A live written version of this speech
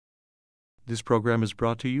This program is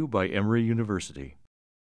brought to you by Emory University.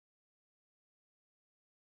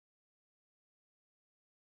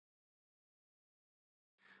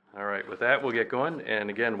 All right, with that, we'll get going. And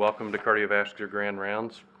again, welcome to Cardiovascular Grand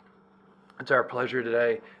Rounds. It's our pleasure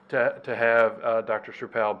today to have Dr.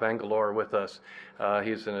 Sripal Bangalore with us.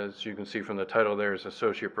 He's, as you can see from the title there, is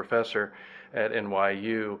Associate Professor at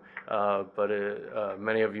NYU, but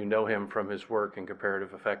many of you know him from his work in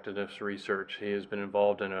comparative effectiveness research. He has been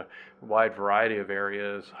involved in a wide variety of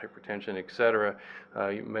areas, hypertension, et cetera.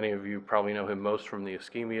 Many of you probably know him most from the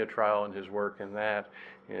ischemia trial and his work in that,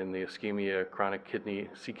 in the ischemia chronic kidney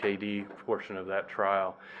CKD portion of that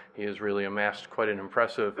trial. He has really amassed quite an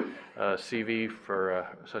impressive CV for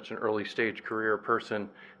such an early stage career person,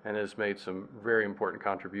 and has made some very important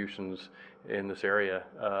contributions in this area.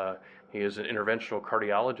 He is an interventional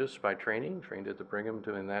cardiologist by training, trained at the Brigham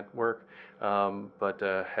doing that work, but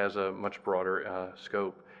has a much broader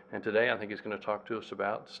scope. And today I think he's going to talk to us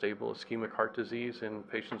about stable ischemic heart disease in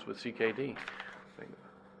patients with CKD.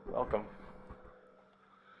 Welcome.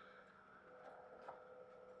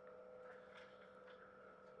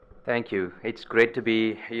 Thank you. It's great to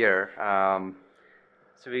be here.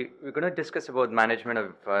 So we're going to discuss about management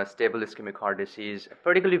of stable ischemic heart disease,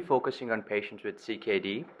 particularly focusing on patients with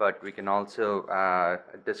CKD, but we can also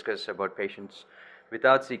discuss about patients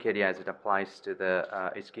without CKD as it applies to the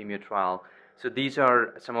ischemia trial. So these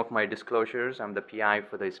are some of my disclosures. I'm the PI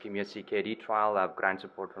for the ischemia CKD trial. I have grant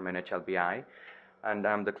support from NHLBI. And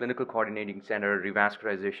I'm the Clinical Coordinating Center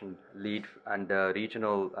Revascularization Lead and the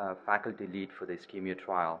Regional Faculty Lead for the ischemia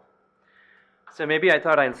trial. So maybe I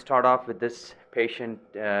thought I'll start off with this patient.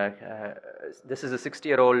 This is a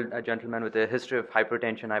 60-year-old gentleman with a history of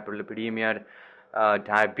hypertension, hyperlipidemia,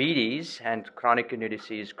 diabetes, and chronic kidney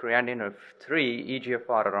disease, creatinine of 3,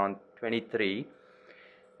 eGFR around 23.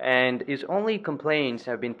 And his only complaints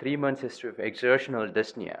have been 3 months history of exertional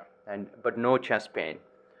dyspnea, but no chest pain.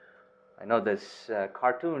 I know this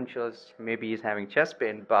cartoon shows maybe he's having chest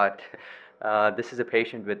pain, but this is a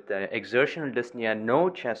patient with exertional dyspnea, no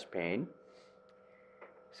chest pain.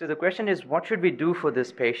 So the question is, what should we do for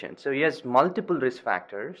this patient? So he has multiple risk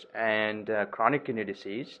factors and chronic kidney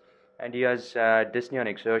disease, and he has dyspnea and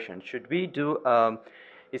exertion. Should we do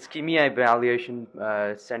ischemia evaluation,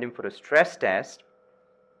 send him for a stress test,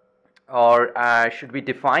 or should we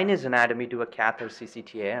define his anatomy, do a cath or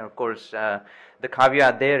CCTA? And of course, the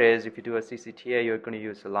caveat there is if you do a CCTA, you're going to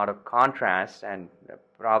use a lot of contrast, and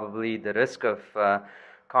probably the risk of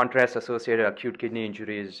contrast-associated acute kidney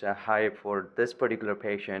injury is high for this particular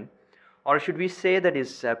patient. Or should we say that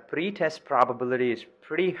his pre-test probability is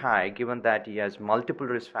pretty high given that he has multiple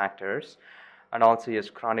risk factors and also he has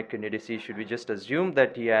chronic kidney disease? Should we just assume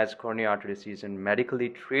that he has coronary artery disease and medically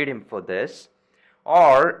treat him for this?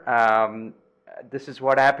 Or this is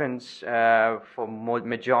what happens for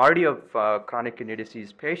majority of chronic kidney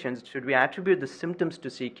disease patients. Should we attribute the symptoms to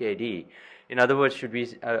CKD? In other words, should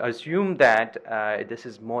we assume that this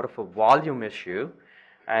is more of a volume issue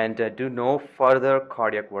and do no further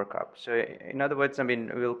cardiac workup? So in other words, I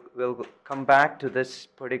mean, we'll come back to this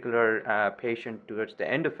particular patient towards the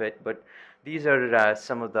end of it, but these are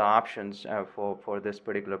some of the options for this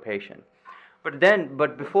particular patient.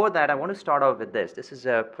 But before that, I want to start off with this. This is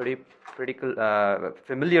a pretty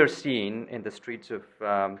familiar scene in the streets of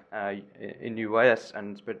in US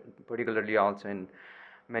and particularly also in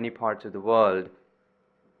many parts of the world.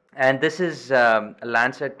 And this is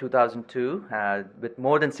Lancet 2002, with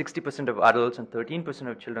more than 60% of adults and 13%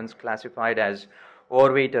 of children classified as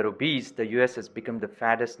overweight or obese, the US has become the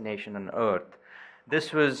fattest nation on earth.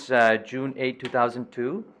 This was June 8,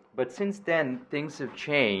 2002. But since then, things have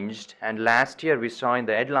changed, and last year we saw in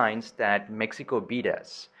the headlines that Mexico beat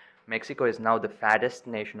us. Mexico is now the fattest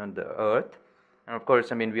nation on the earth. And of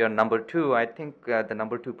course, I mean, we are number 2. I think the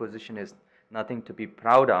number 2 position is nothing to be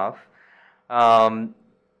proud of.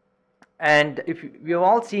 And if we have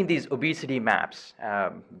all seen these obesity maps,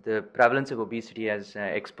 the prevalence of obesity has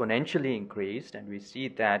exponentially increased, and we see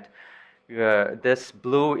that this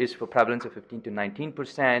blue is for prevalence of 15 to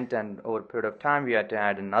 19%, and over a period of time we had to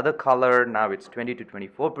add another color. Now it's 20 to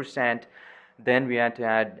 24%. Then we had to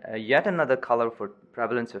add yet another color for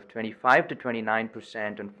prevalence of 25 to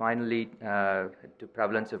 29%, and finally to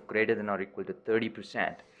prevalence of greater than or equal to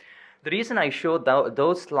 30%. The reason I showed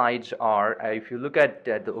those slides are, if you look at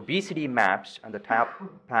the obesity maps on the top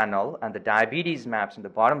panel and the diabetes maps on the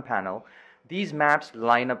bottom panel, these maps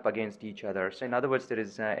line up against each other. So in other words, there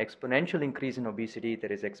is exponential increase in obesity,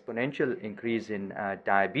 there is exponential increase in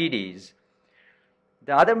diabetes.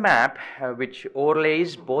 The other map which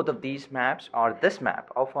overlays both of these maps are this map.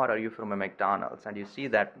 How far are you from a McDonald's? And you see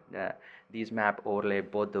that These map overlay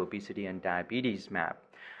both the obesity and diabetes map.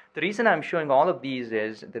 The reason I'm showing all of these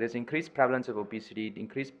is there is increased prevalence of obesity,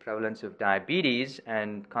 increased prevalence of diabetes,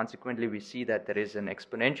 and consequently we see that there is an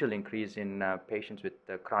exponential increase in patients with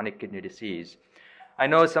chronic kidney disease. I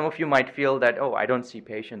know some of you might feel that, oh, I don't see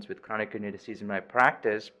patients with chronic kidney disease in my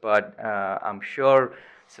practice, but I'm sure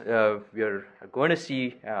we're going to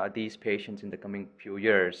see these patients in the coming few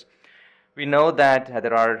years. We know that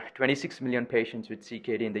there are 26 million patients with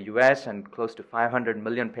CKD in the US and close to 500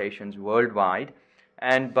 million patients worldwide.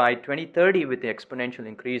 And by 2030, with the exponential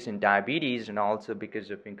increase in diabetes and also because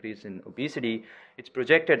of increase in obesity, it's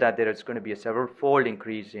projected that there is going to be a several-fold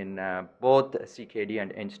increase in both CKD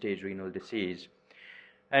and end-stage renal disease.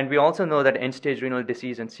 And we also know that end-stage renal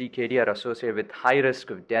disease and CKD are associated with high risk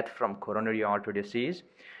of death from coronary artery disease.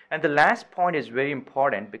 And the last point is very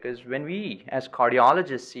important because when we, as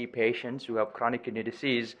cardiologists, see patients who have chronic kidney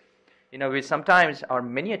disease, we sometimes, or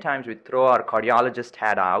many a times, we throw our cardiologist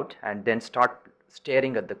hat out and then start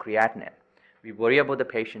staring at the creatinine. We worry about the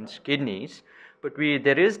patient's kidneys, but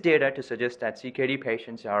there is data to suggest that CKD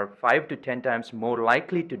patients are 5 to 10 times more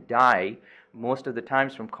likely to die most of the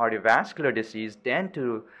times from cardiovascular disease than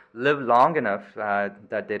to live long enough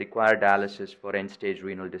that they require dialysis for end-stage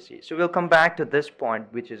renal disease. So we'll come back to this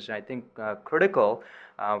point, which is, I think, critical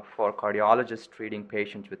for cardiologists treating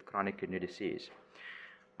patients with chronic kidney disease.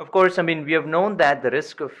 Of course, we have known that the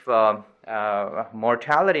risk of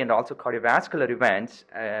mortality and also cardiovascular events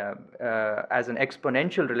as an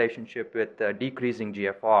exponential relationship with decreasing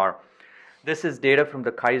GFR. This is data from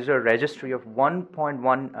the Kaiser registry of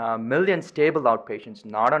 1.1 million stable outpatients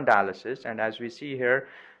not on dialysis. And as we see here,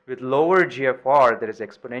 with lower GFR, there is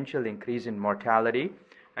exponential increase in mortality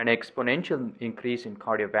and exponential increase in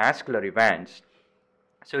cardiovascular events.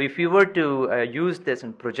 So if you were to use this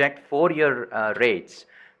and project 4-year rates,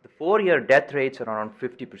 the 4-year death rates are around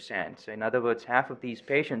 50%. So in other words, half of these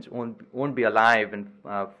patients won't be alive in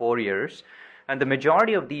 4 years. And the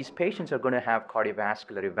majority of these patients are going to have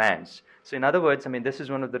cardiovascular events. So in other words, this is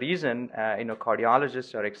one of the reasons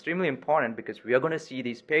cardiologists are extremely important because we are going to see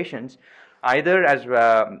these patients either as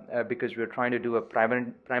because we're trying to do a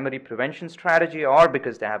primary prevention strategy or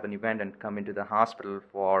because they have an event and come into the hospital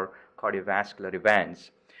for cardiovascular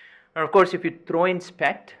events. And of course, if you throw in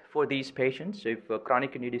SPECT for these patients, so if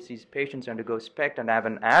chronic kidney disease patients undergo SPECT and have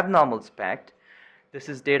an abnormal SPECT, this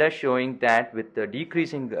is data showing that with the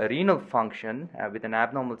decreasing renal function, with an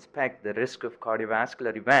abnormal SPECT, the risk of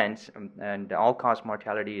cardiovascular events and all-cause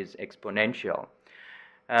mortality is exponential.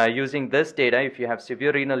 Using this data, if you have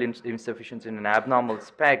severe renal insufficiency in an abnormal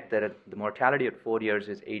SPECT, the mortality at 4 years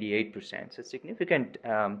is 88%. So significant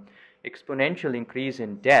exponential increase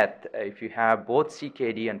in death if you have both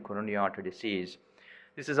CKD and coronary artery disease.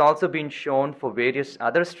 This has also been shown for various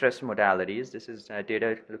other stress modalities. This is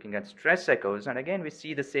data looking at stress echoes. And again, we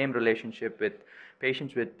see the same relationship with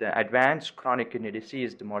patients with advanced chronic kidney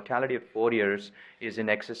disease. The mortality at 4 years is in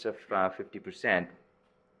excess of 50%.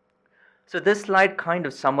 So this slide kind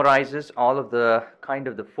of summarizes all of the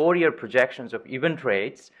 4-year projections of event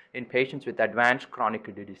rates in patients with advanced chronic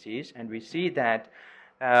kidney disease. And we see that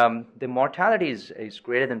the mortality is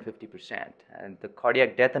greater than 50%, and the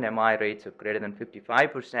cardiac death and MI rates of greater than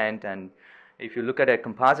 55%. And if you look at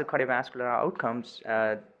composite cardiovascular outcomes,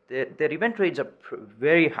 their event rates are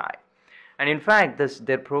very high. And in fact,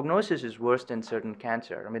 their prognosis is worse than certain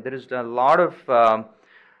cancer. There is a lot of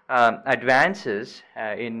advances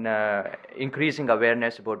in increasing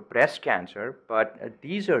awareness about breast cancer, but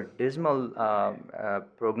these are dismal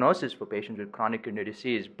prognosis for patients with chronic kidney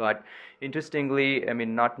disease. But interestingly,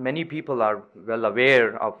 not many people are well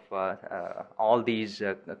aware of all these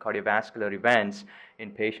cardiovascular events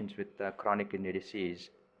in patients with chronic kidney disease.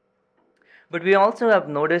 But we also have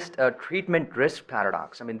noticed a treatment risk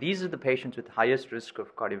paradox. These are the patients with highest risk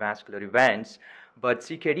of cardiovascular events, but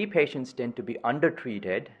CKD patients tend to be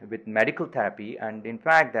undertreated with medical therapy, and in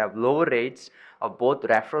fact, they have lower rates of both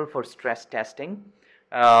referral for stress testing.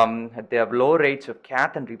 They have lower rates of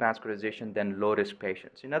cath and revascularization than low-risk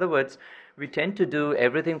patients. In other words, we tend to do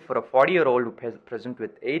everything for a 40-year-old who present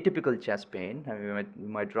with atypical chest pain. We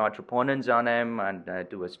might draw troponins on him and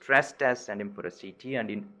do a stress test, send him for a CT,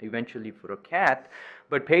 and eventually for a cath.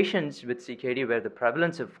 But patients with CKD where the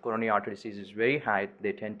prevalence of coronary artery disease is very high,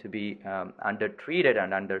 they tend to be undertreated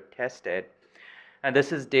and under-tested. And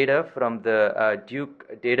this is data from the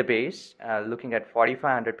Duke database looking at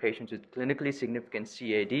 4,500 patients with clinically significant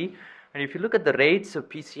CAD. And if you look at the rates of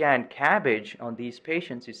PCI and CABG on these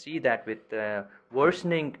patients, you see that with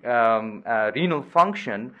worsening renal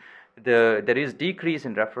function, there is decrease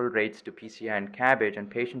in referral rates to PCI and CABG, and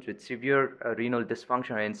patients with severe renal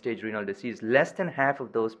dysfunction or end-stage renal disease, less than half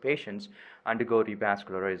of those patients undergo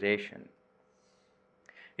revascularization.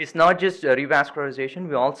 It's not just revascularization.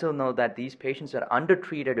 We also know that these patients are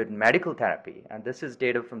undertreated with medical therapy, and this is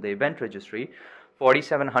data from the event registry.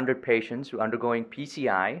 4,700 patients who are undergoing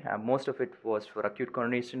PCI, most of it was for acute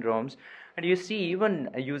coronary syndromes, and you see even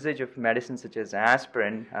a usage of medicines such as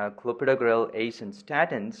aspirin, clopidogrel, ACE, and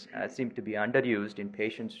statins seem to be underused in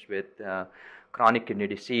patients with chronic kidney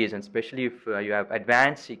disease, and especially if you have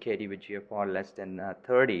advanced CKD with GFR less than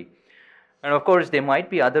 30. And of course, there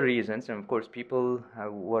might be other reasons, and of course, people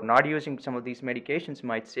who are not using some of these medications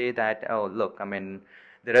might say that, oh, look, I mean,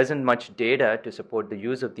 there isn't much data to support the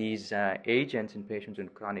use of these agents in patients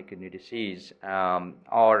with chronic kidney disease,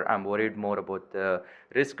 or I'm worried more about the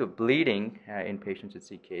risk of bleeding in patients with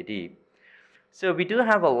CKD. So we do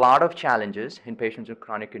have a lot of challenges in patients with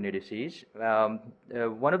chronic kidney disease.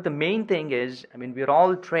 One of the main thing is, I mean, we're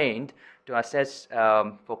all trained to assess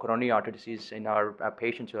for coronary artery disease in our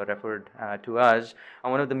patients who are referred to us.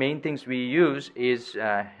 And one of the main things we use is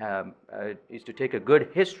to take a good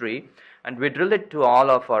history, and we drill it to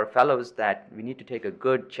all of our fellows that we need to take a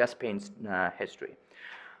good chest pain history.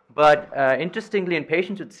 But interestingly, in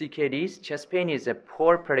patients with CKDs, chest pain is a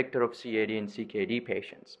poor predictor of CAD in CKD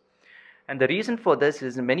patients. And the reason for this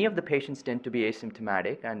is many of the patients tend to be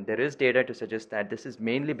asymptomatic, and there is data to suggest that this is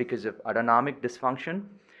mainly because of autonomic dysfunction,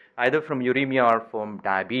 either from uremia or from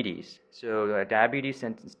diabetes. So diabetes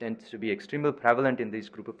tends to be extremely prevalent in this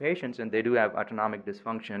group of patients, and they do have autonomic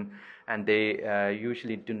dysfunction, and they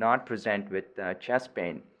usually do not present with chest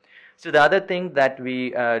pain. So the other thing that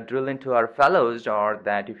we drill into our fellows are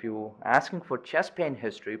that if you're asking for chest pain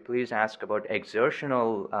history, please ask about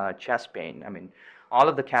exertional chest pain. I mean, all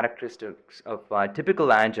of the characteristics of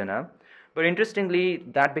typical angina. But interestingly,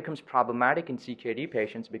 that becomes problematic in CKD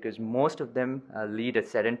patients because most of them lead a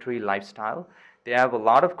sedentary lifestyle. They have a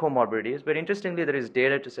lot of comorbidities, but interestingly, there is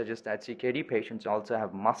data to suggest that CKD patients also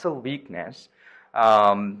have muscle weakness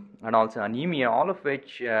and also anemia, all of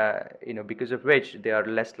which, because of which they are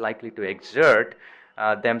less likely to exert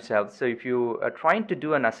themselves. So if you are trying to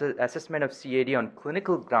do an assessment of CAD on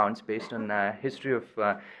clinical grounds based on history of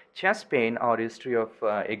chest pain or history of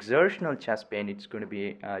exertional chest pain, it's going to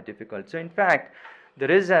be difficult. So in fact,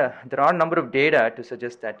 there are a number of data to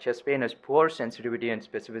suggest that chest pain has poor sensitivity and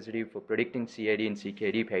specificity for predicting CAD in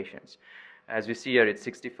CKD patients. As we see here, it's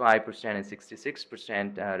 65% and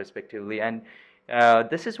 66% respectively. And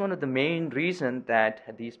this is one of the main reasons that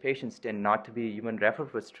these patients tend not to be even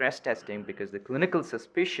referred for stress testing, because the clinical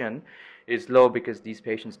suspicion is low because these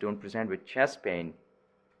patients don't present with chest pain.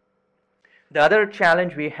 The other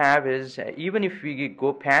challenge we have is even if we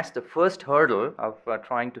go past the first hurdle of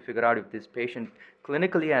trying to figure out if this patient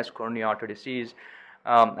clinically has coronary artery disease,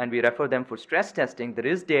 and we refer them for stress testing,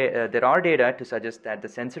 there are data to suggest that the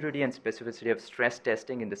sensitivity and specificity of stress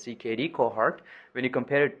testing in the CKD cohort, when you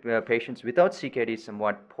compare it to patients without CKD, is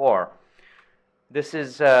somewhat poor. This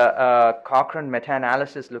is a Cochrane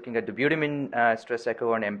meta-analysis looking at the butymin stress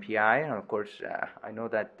echo and MPI. And of course, I know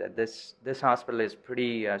that this hospital is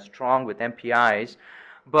pretty strong with MPIs,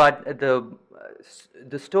 but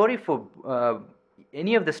the story for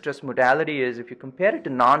any of the stress modality is if you compare it to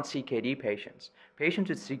non-CKD patients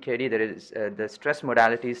with CKD, there is the stress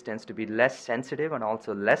modalities tends to be less sensitive and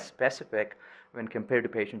also less specific when compared to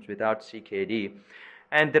patients without CKD.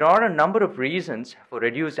 And there are a number of reasons for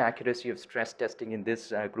reduced accuracy of stress testing in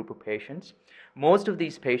this group of patients. Most of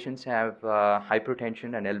these patients have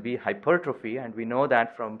hypertension and LV hypertrophy, and we know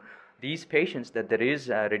that from these patients that there is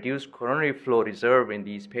reduced coronary flow reserve in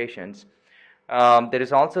these patients. There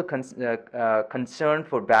is also concern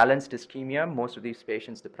for balanced ischemia. Most of these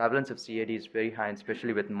patients, the prevalence of CAD is very high,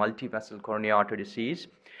 especially with multi-vessel coronary artery disease.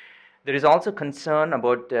 There is also concern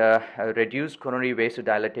about reduced coronary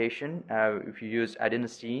vasodilatation if you use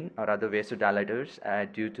adenosine or other vasodilators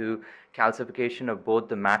due to calcification of both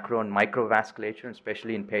the macro and microvasculature,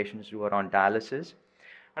 especially in patients who are on dialysis.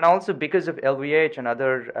 And also because of LVH and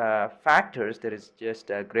other factors, there is just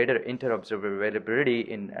a greater interoperability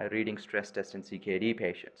in reading stress tests in CKD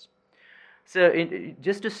patients. So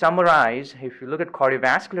just to summarize, if you look at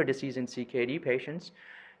cardiovascular disease in CKD patients,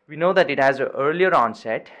 we know that it has an earlier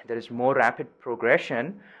onset, there is more rapid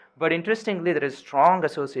progression, but interestingly, there is strong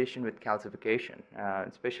association with calcification,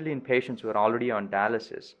 especially in patients who are already on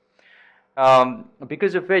dialysis.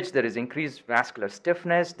 Because of which there is increased vascular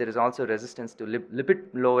stiffness, there is also resistance to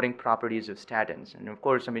lipid-lowering properties of statins. And of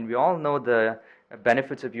course, I mean, we all know the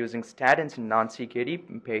benefits of using statins in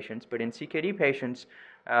non-CKD patients, but in CKD patients,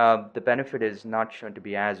 the benefit is not shown to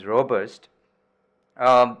be as robust.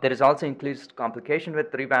 There is also increased complication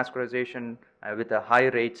with revascularization with a high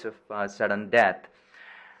rates of sudden death.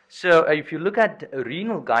 So if you look at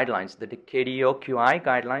renal guidelines, the KDO-QI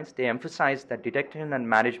guidelines, they emphasize that detection and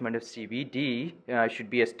management of CVD should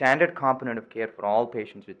be a standard component of care for all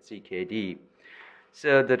patients with CKD.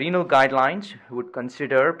 So the renal guidelines would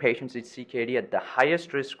consider patients with CKD at the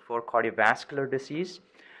highest risk for cardiovascular disease,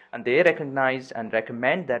 and they recognize and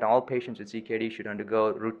recommend that all patients with CKD should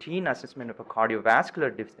undergo routine assessment of a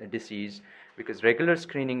cardiovascular disease, because regular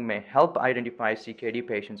screening may help identify CKD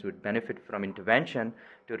patients who would benefit from intervention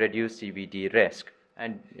to reduce CVD risk.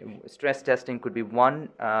 And stress testing could be one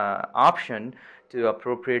option to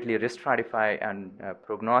appropriately risk stratify and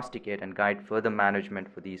prognosticate and guide further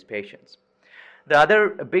management for these patients. The other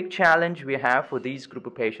big challenge we have for these group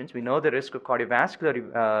of patients, we know the risk of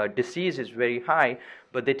cardiovascular disease is very high,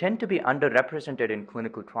 but they tend to be underrepresented in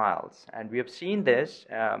clinical trials. And we have seen this,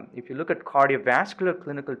 if you look at cardiovascular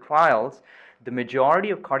clinical trials, the majority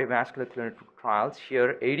of cardiovascular clinical trials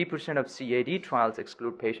here, 80% of CAD trials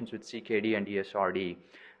exclude patients with CKD and ESRD.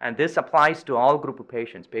 And this applies to all group of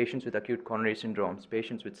patients, patients with acute coronary syndromes,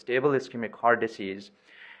 patients with stable ischemic heart disease.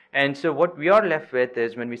 And so what we are left with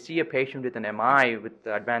is when we see a patient with an MI with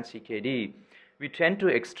advanced CKD, we tend to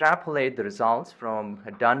extrapolate the results from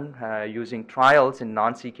done using trials in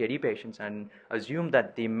non-CKD patients and assume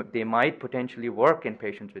that they might potentially work in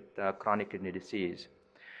patients with chronic kidney disease.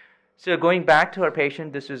 So going back to our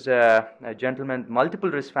patient, this is a gentleman with multiple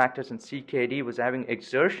risk factors in CKD, was having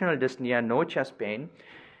exertional dyspnea, no chest pain.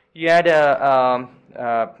 He had a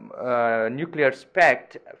nuclear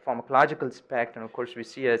SPECT, pharmacological SPECT, and of course we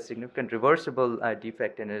see a significant reversible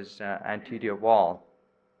defect in his anterior wall.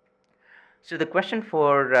 So the question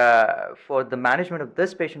for the management of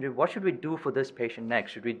this patient is, what should we do for this patient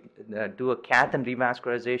next? Should we do a cath and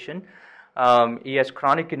revascularization? He has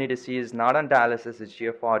chronic kidney disease, not on dialysis. His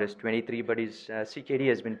GFR is 23, but his CKD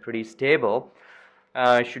has been pretty stable.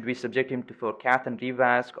 Should we subject him for cath and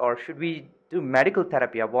revasc, or should we do medical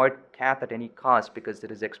therapy, avoid cath at any cost, because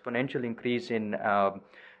there is exponential increase in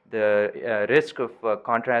the risk of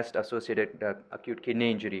contrast-associated acute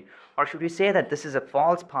kidney injury? Or should we say that this is a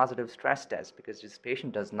false positive stress test because this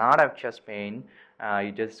patient does not have chest pain,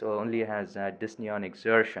 he just only has dyspnea on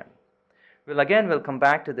exertion? Well, again, we'll come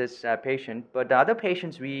back to this patient, but the other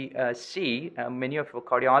patients we see, many of our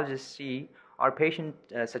cardiologists see, are patients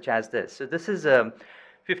such as this. So this is a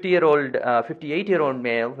 58-year-old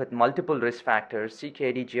male with multiple risk factors,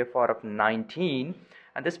 CKD GFR of 19,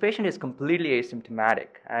 and this patient is completely asymptomatic.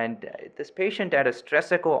 And this patient had a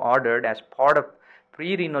stress echo ordered as part of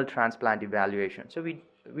pre-renal transplant evaluation. So we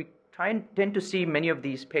tend to see many of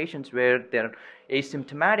these patients where they're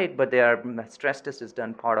asymptomatic, but their stress test is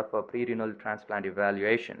done part of a pre-renal transplant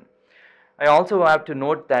evaluation. I also have to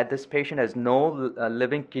note that this patient has no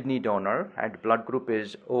living kidney donor and blood group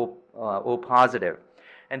is O positive.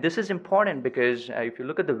 And this is important because if you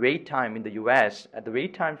look at the wait time in the US, the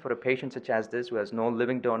wait time for a patient such as this who has no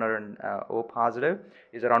living donor and O positive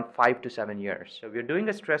is around 5 to 7 years. So we're doing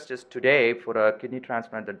a stress test today for a kidney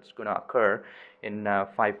transplant that's going to occur in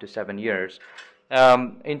 5 to 7 years.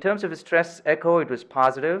 In terms of his stress echo, it was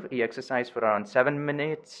positive. He exercised for around 7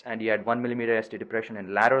 minutes and he had 1 millimeter ST depression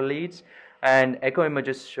in lateral leads. And echo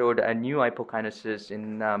images showed a new hypokinesis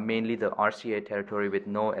in mainly the RCA territory with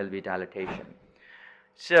no LV dilatation.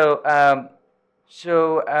 So,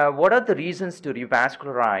 what are the reasons to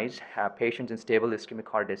revascularize patients in stable ischemic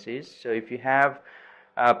heart disease? So if you have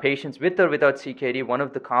patients with or without CKD, one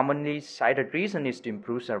of the commonly cited reasons is to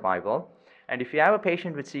improve survival. And if you have a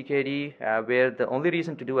patient with CKD where the only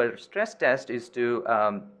reason to do a stress test is to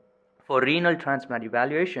for renal transplant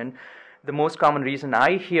evaluation, the most common reason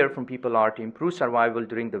I hear from people are to improve survival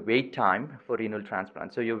during the wait time for renal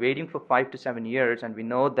transplant. So you're waiting for 5 to 7 years, and we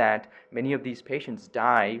know that many of these patients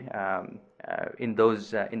die in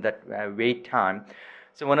that wait time.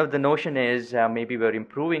 So one of the notion is maybe we're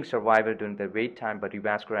improving survival during the wait time by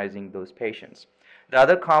revascularizing those patients. The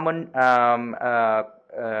other common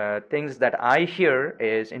things that I hear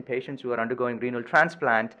is in patients who are undergoing renal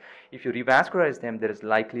transplant, if you revascularize them, there is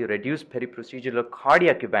likely reduced periprocedural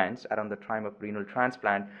cardiac events around the time of renal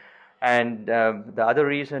transplant. And the other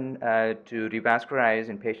reason to revascularize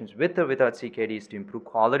in patients with or without CKD is to improve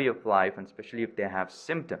quality of life, and especially if they have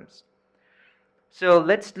symptoms. So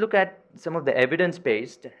let's look at some of the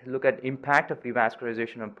evidence-based, look at impact of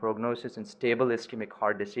revascularization on prognosis in stable ischemic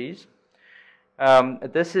heart disease.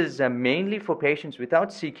 This is mainly for patients without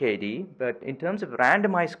CKD, but in terms of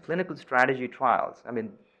randomized clinical strategy trials, I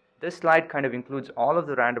mean, this slide kind of includes all of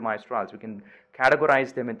the randomized trials. We can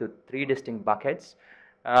categorize them into 3 distinct buckets.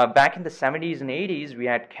 Back in the 70s and 80s, we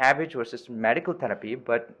had CABG versus medical therapy,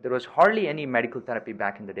 but there was hardly any medical therapy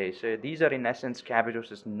back in the day. So these are in essence CABG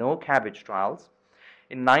versus no CABG trials.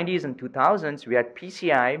 In 90s and 2000s, we had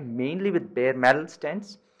PCI mainly with bare metal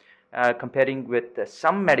stents, comparing with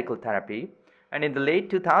some medical therapy. And in the late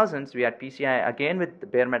 2000s, we had PCI again with the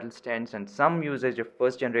bare metal stents and some usage of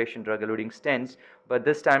first generation drug-eluting stents, but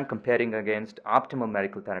this time comparing against optimal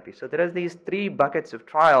medical therapy. So there are these three buckets of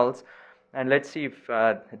trials, and let's see if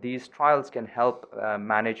these trials can help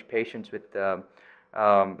manage patients with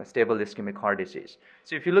stable ischemic heart disease.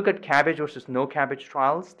 So if you look at CABG versus no CABG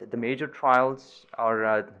trials, the major trials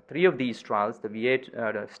are three of these trials, the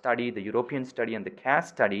V8 study, the European study, and the CAS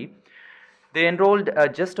study. They enrolled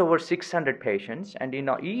just over 600 patients, and in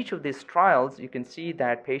each of these trials, you can see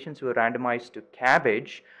that patients who were randomized to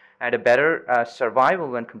CABG had a better survival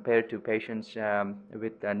when compared to patients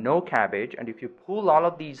with no CABG. And if you pool all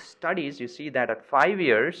of these studies, you see that at 5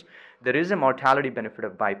 years, there is a mortality benefit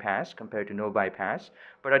of bypass compared to no bypass.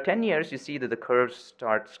 But at 10 years, you see that the curve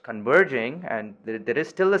starts converging, and there is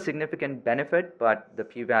still a significant benefit, but the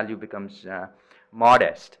p-value becomes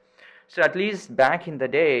modest. So at least back in the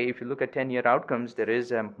day, if you look at 10-year outcomes, there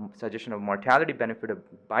is a suggestion of mortality benefit of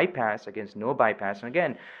bypass against no bypass. And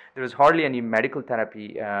again, there was hardly any medical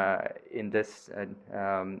therapy in this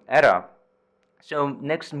era. So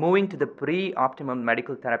next, moving to the pre-optimum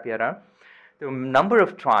medical therapy era, there were a number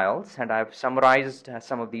of trials, and I've summarized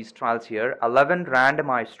some of these trials here. 11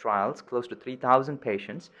 randomized trials, close to 3,000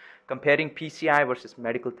 patients, comparing PCI versus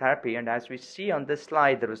medical therapy. And as we see on this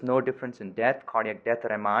slide, there was no difference in death, cardiac death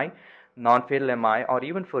or MI, non-fatal MI, or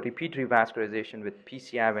even for repeat revascularization with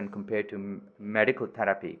PCI when compared to medical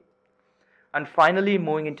therapy. And finally,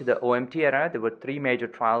 moving into the OMT era, there were three major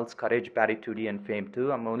trials, COURAGE, BARRY-2D, and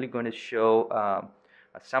FAME-2. I'm only going to show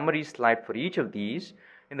a summary slide for each of these.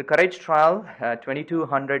 In the COURAGE trial,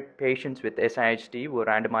 2,200 patients with SIHD were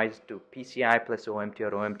randomized to PCI plus OMT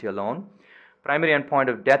or OMT alone. Primary endpoint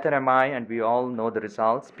of death or MI, and we all know the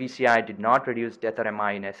results. PCI did not reduce death or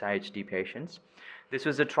MI in SIHD patients. This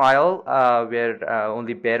was a trial where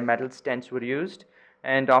only bare metal stents were used.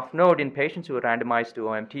 And of note, in patients who were randomized to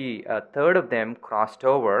OMT, a third of them crossed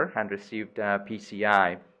over and received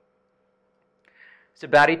PCI. So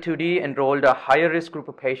BARRY-2D enrolled a higher risk group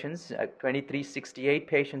of patients, 2,368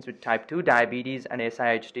 patients with type 2 diabetes and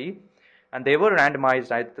SIHD. And they were randomized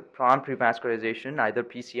either prompt revascularization, either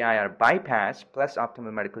PCI or bypass, plus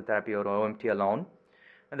optimal medical therapy or OMT alone.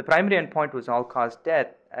 And the primary endpoint was all-cause death.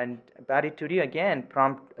 And BARRY-2D, again,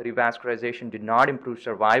 prompt revascularization did not improve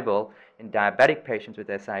survival in diabetic patients with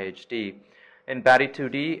SIHD. In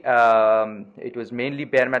BARRY-2D, it was mainly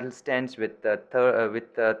bare metal stents with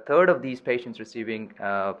a third of these patients receiving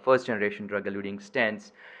first-generation drug-eluting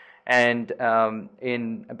stents. And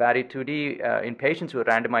in BARRY-2D, in patients who were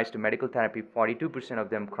randomized to medical therapy, 42% of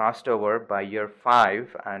them crossed over by year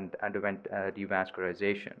 5 and underwent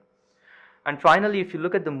revascularization. And finally, if you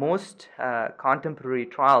look at the most contemporary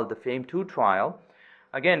trial, the FAME-2 trial,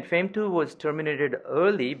 again, FAME-2 was terminated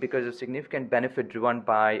early because of significant benefit driven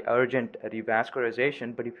by urgent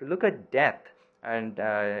revascularization. But if you look at death and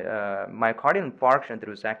myocardial infarction, there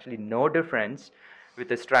was actually no difference with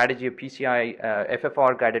the strategy of PCI,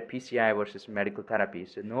 FFR-guided PCI versus medical therapy.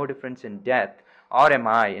 So no difference in death or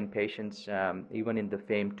MI in patients even in the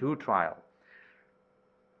FAME-2 trial.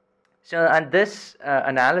 So, and this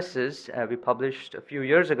analysis we published a few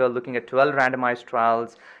years ago looking at 12 randomized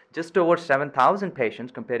trials, just over 7,000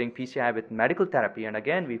 patients comparing PCI with medical therapy. And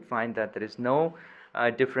again, we find that there is no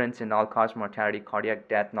difference in all-cause mortality, cardiac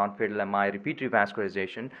death, non-fatal MI, repeat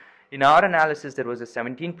revascularization. In our analysis, there was a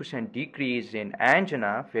 17% decrease in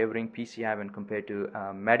angina favoring PCI when compared to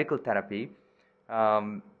medical therapy,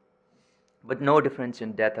 but no difference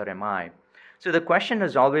in death or MI. So the question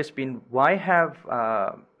has always been, why have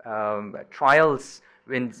trials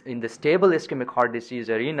in the stable ischemic heart disease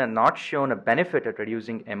arena not shown a benefit at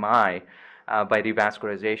reducing MI by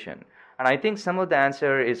revascularization? And I think some of the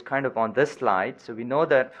answer is kind of on this slide. So we know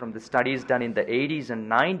that from the studies done in the 80s and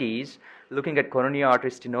 90s, looking at coronary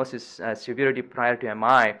artery stenosis severity prior to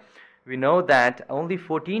MI, we know that only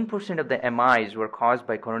 14% of the MIs were caused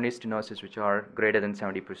by coronary stenosis, which are greater than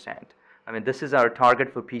 70%. I mean, this is our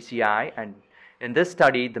target for PCI, and in this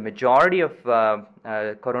study, the majority of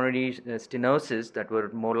coronary stenosis that were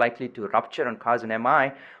more likely to rupture and cause an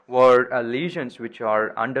MI were lesions which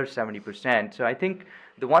are under 70%. So I think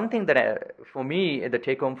the one thing that, for me, the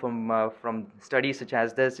take-home from studies such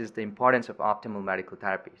as this is the importance of optimal medical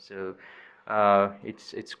therapy. So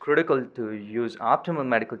it's critical to use optimal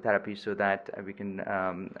medical therapy so that we can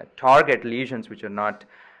target lesions which are not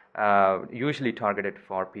usually targeted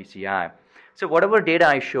for PCI. So whatever data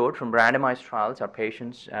I showed from randomized trials are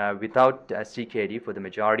patients without CKD for the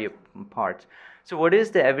majority of parts. So what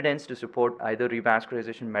is the evidence to support either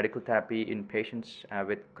revascularization medical therapy in patients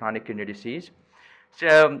with chronic kidney disease?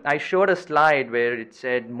 So I showed a slide where it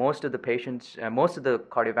said most of the patients, most of the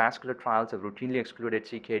cardiovascular trials have routinely excluded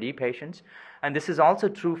CKD patients. And this is also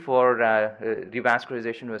true for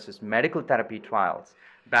revascularization versus medical therapy trials.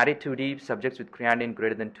 BARI-2D subjects with creatinine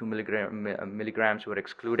greater than 2 milligrams were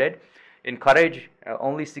excluded. In Courage,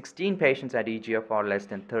 only 16 patients had eGFR less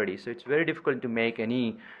than 30. So it's very difficult to make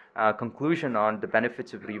any conclusion on the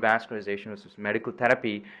benefits of revascularization versus medical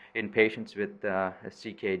therapy in patients with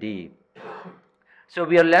CKD. So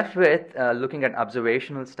we are left with looking at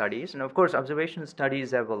observational studies. And of course, observational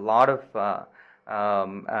studies have a lot of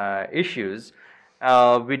issues.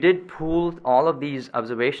 We did pool all of these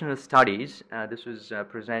observational studies. This was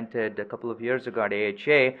presented a couple of years ago at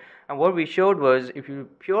AHA. And what we showed was if you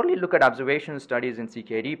purely look at observational studies in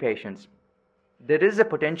CKD patients, there is a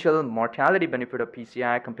potential mortality benefit of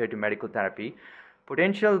PCI compared to medical therapy,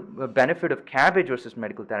 potential benefit of CABG versus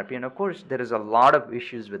medical therapy, and of course there is a lot of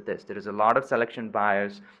issues with this. There is a lot of selection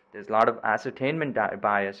bias, there's a lot of ascertainment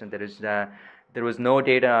bias, and there was no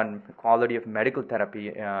data on quality of medical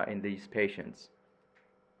therapy in these patients.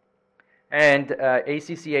 And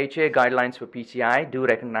ACCHA guidelines for PCI do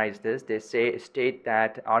recognize this. They state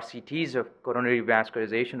that RCTs of coronary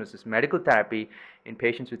revascularization versus medical therapy in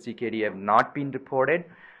patients with CKD have not been reported.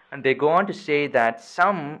 And they go on to say that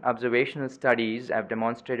some observational studies have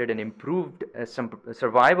demonstrated an improved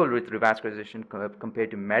survival with revascularization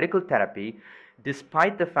compared to medical therapy,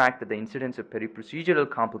 despite the fact that the incidence of periprocedural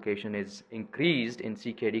complication is increased in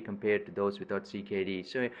CKD compared to those without CKD.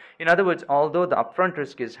 So in other words, although the upfront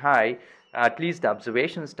risk is high, at least the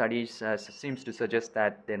observational studies seems to suggest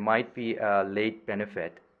that there might be a late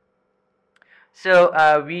benefit.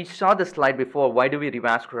 So we saw the slide before. Why do we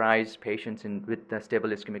revascularize patients with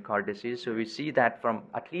stable ischemic heart disease? So we see that from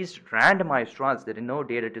at least randomized trials, there is no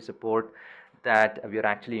data to support that we are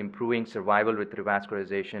actually improving survival with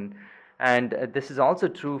revascularization. And this is also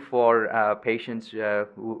true for patients where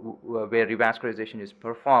revascularization is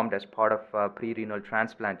performed as part of pre-renal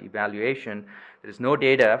transplant evaluation. There is no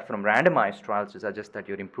data from randomized trials to suggest that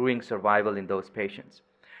you're improving survival in those patients.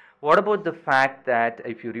 What about the fact that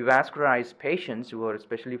if you revascularize patients who are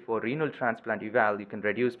especially for renal transplant eval, you can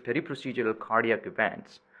reduce periprocedural cardiac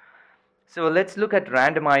events? So let's look at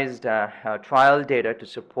randomized trial data to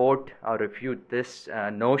support or refute this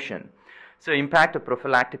notion. So impact of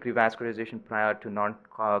prophylactic revascularization prior to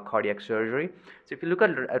non-cardiac surgery. So if you look at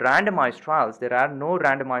randomized trials, there are no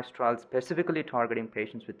randomized trials specifically targeting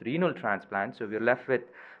patients with renal transplant. So we're left with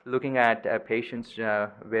looking at patients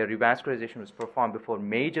where revascularization was performed before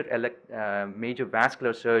major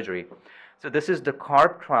vascular surgery. So this is the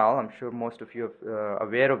CARP trial. I'm sure most of you are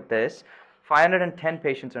aware of this. 510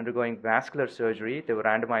 patients undergoing vascular surgery. They were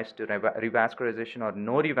randomized to revascularization or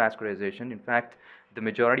no revascularization. In fact, the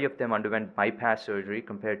majority of them underwent bypass surgery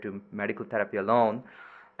compared to medical therapy alone.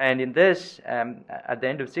 And in this, at the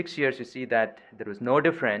end of 6 years, you see that there was no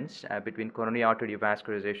difference between coronary artery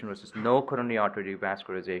revascularization versus no coronary artery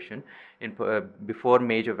revascularization before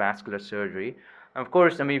major vascular surgery. Of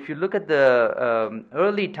course, I mean, if you look at the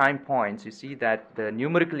early time points, you see that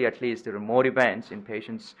numerically at least there are more events in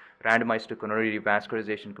patients randomized to coronary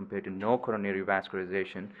revascularization compared to no coronary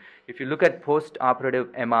revascularization. If you look at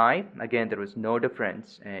post-operative MI, again, there was no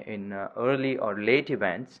difference in early or late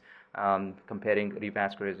events comparing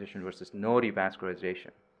revascularization versus no revascularization.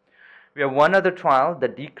 We have one other trial, the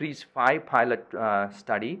DECREASE-5 pilot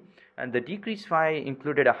study, and the DECREASE-5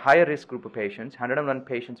 included a higher risk group of patients, 101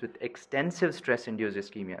 patients with extensive stress-induced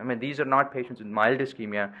ischemia. I mean, these are not patients with mild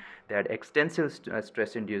ischemia, they had extensive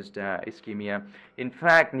stress-induced ischemia. In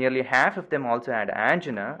fact, nearly half of them also had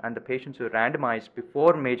angina, and the patients were randomized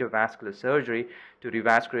before major vascular surgery to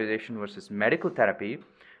revascularization versus medical therapy.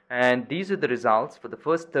 And these are the results. For the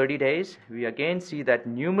first 30 days, we again see that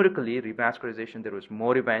numerically, revascularization, there was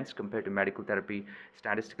more events compared to medical therapy,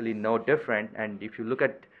 statistically no different. And if you look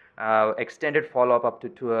at extended follow-up up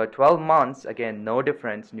to 12 months, again, no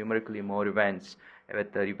difference, numerically more events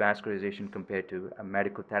with the revascularization compared to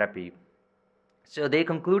medical therapy. So they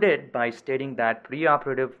concluded by stating that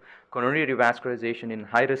preoperative coronary revascularization in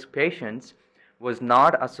high-risk patients was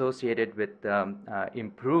not associated with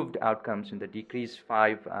improved outcomes in the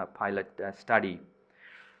DECREASE-5 pilot study.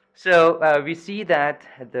 So we see that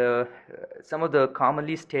some of the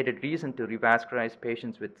commonly stated reason to revascularize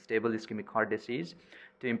patients with stable ischemic heart disease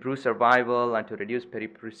to improve survival and to reduce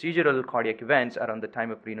peri-procedural cardiac events around the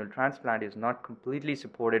time of renal transplant is not completely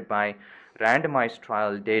supported by randomized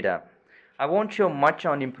trial data. I won't show much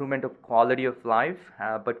on improvement of quality of life,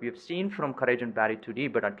 but we have seen from COURAGE and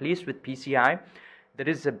BARRI-2D, but at least with PCI, there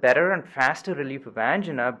is a better and faster relief of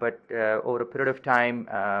angina, but over a period of time,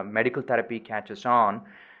 medical therapy catches on.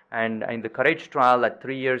 And in the COURAGE trial, at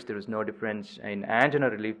 3 years, there was no difference in angina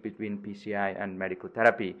relief between PCI and medical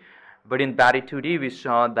therapy. But in BARRI-2D, we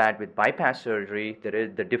saw that with bypass surgery,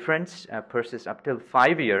 the difference persists up till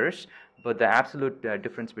 5 years, but the absolute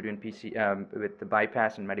difference between with the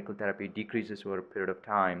bypass and medical therapy decreases over a period of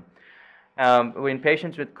time. In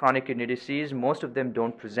patients with chronic kidney disease, most of them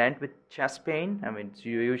don't present with chest pain. I mean, it's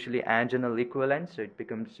usually anginal equivalent, so it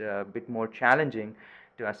becomes a bit more challenging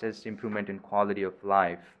to assess improvement in quality of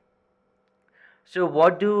life. So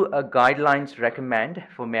what do guidelines recommend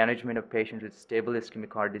for management of patients with stable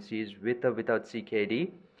ischemic heart disease with or without CKD?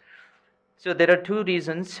 So there are two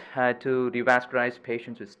reasons to revascularize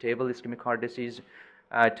patients with stable ischemic heart disease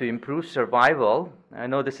to improve survival. I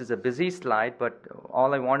know this is a busy slide, but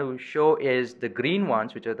all I want to show is the green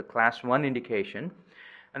ones, which are the class 1 indication.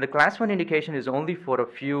 And the class 1 indication is only for a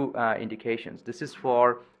few indications. This is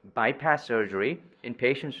for bypass surgery in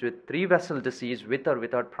patients with 3-vessel disease with or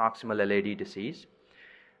without proximal LAD disease.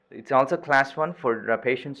 It's also class 1 for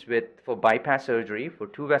patients for bypass surgery for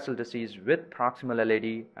 2-vessel disease with proximal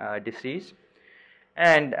LAD disease.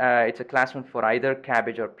 And it's a class 1 for either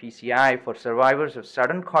CABG or PCI for survivors of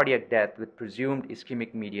sudden cardiac death with presumed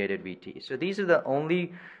ischemic mediated VT. So these are the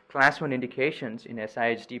only class 1 indications in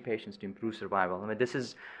SIHD patients to improve survival. I mean, this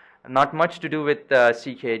is not much to do with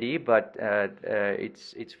CKD, but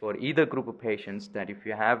it's for either group of patients that if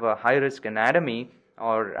you have a high-risk anatomy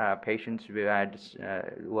or patients who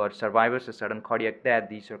are survivors of sudden cardiac death,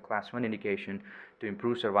 these are class 1 indication to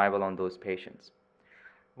improve survival on those patients.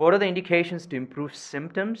 What are the indications to improve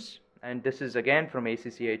symptoms? And this is again from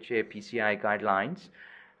ACC/AHA PCI guidelines,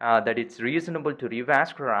 that it's reasonable to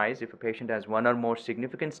revascularize if a patient has one or more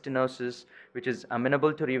significant stenosis which is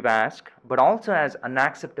amenable to revasc, but also has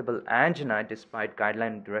unacceptable angina despite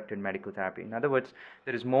guideline-directed medical therapy. In other words,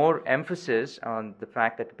 there is more emphasis on the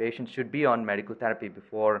fact that the patient should be on medical therapy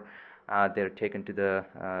before they're taken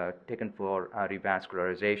for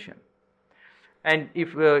revascularization. And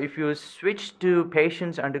if you switch to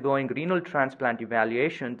patients undergoing renal transplant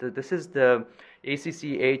evaluation, this is the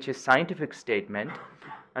ACC/AHA scientific statement,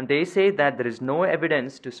 and they say that there is no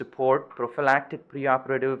evidence to support prophylactic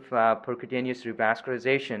preoperative percutaneous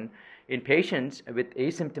revascularization in patients with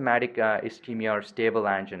asymptomatic ischemia or stable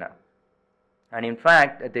angina. And in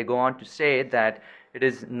fact, they go on to say that it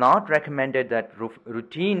is not recommended that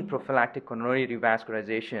routine prophylactic coronary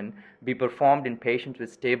revascularization be performed in patients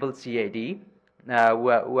with stable CAD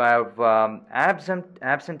who have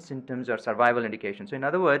absent symptoms or survival indications. So in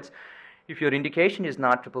other words, if your indication is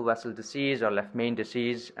not triple vessel disease or left main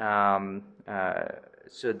disease,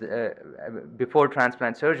 before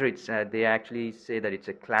transplant surgery, they actually say that it's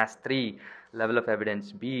a class 3 level of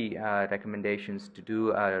evidence B recommendations to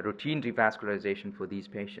do routine revascularization for these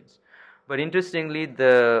patients. But interestingly,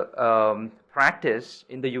 the practice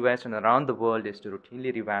in the US and around the world is to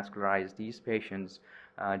routinely revascularize these patients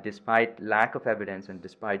despite lack of evidence and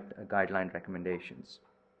despite guideline recommendations.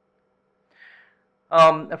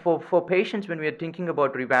 For patients, when we are thinking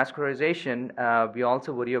about revascularization, we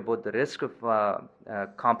also worry about the risk of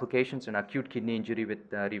complications and acute kidney injury with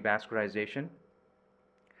revascularization.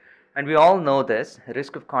 And we all know this,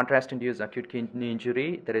 risk of contrast-induced acute kidney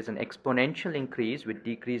injury, there is an exponential increase with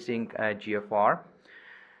decreasing GFR.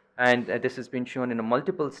 And this has been shown in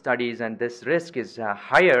multiple studies, and this risk is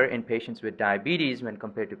higher in patients with diabetes when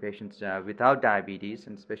compared to patients without diabetes,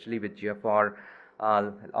 and especially with GFR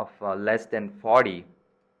of less than 40.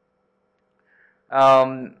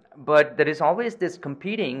 But there is always this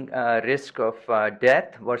competing risk of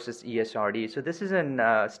death versus ESRD. So this is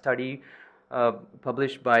a study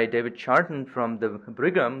published by David Charton from the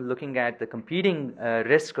Brigham, looking at the competing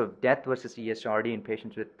risk of death versus ESRD in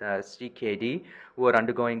patients with CKD who are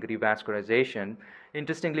undergoing revascularization.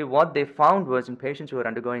 Interestingly, what they found was in patients who are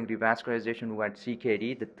undergoing revascularization who had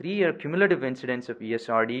CKD, the 3-year cumulative incidence of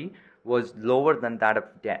ESRD was lower than that of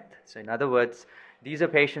death. So in other words, these are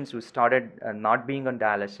patients who started not being on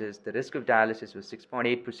dialysis. The risk of dialysis was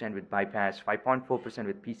 6.8% with bypass, 5.4%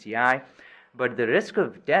 with PCI. But the risk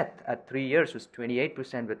of death at 3 years was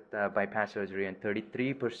 28% with bypass surgery and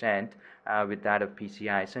 33% with that of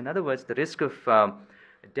PCI. So in other words, the risk of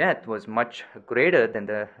death was much greater than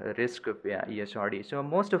the risk of ESRD. So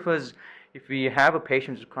most of us, if we have a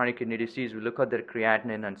patient with chronic kidney disease, we look at their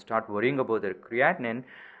creatinine and start worrying about their creatinine,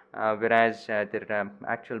 whereas their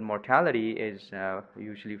actual mortality is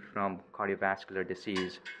usually from cardiovascular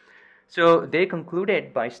disease. So they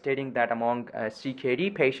concluded by stating that among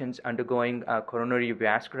CKD patients undergoing coronary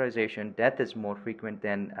vascularization, death is more frequent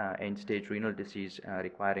than end-stage renal disease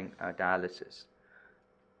requiring dialysis.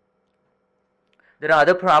 There are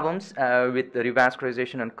other problems with the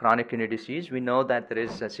revascularization and chronic kidney disease. We know that there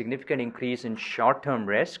is a significant increase in short-term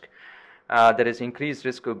risk. There is increased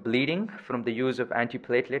risk of bleeding from the use of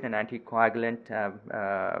antiplatelet and anticoagulant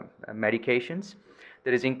medications.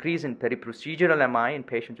 There is increase in periprocedural MI in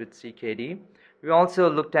patients with CKD. We also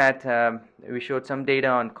looked at, we showed some data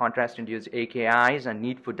on contrast-induced AKIs and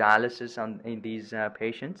need for dialysis in these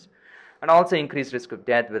patients, and also increased risk of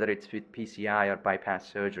death, whether it's with PCI or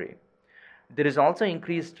bypass surgery. There is also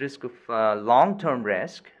increased risk of long-term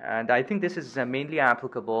risk, and I think this is mainly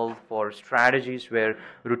applicable for strategies where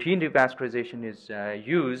routine revascularization is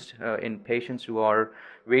used in patients who are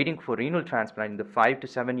waiting for renal transplant. In the 5 to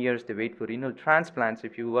 7 years they wait for renal transplants,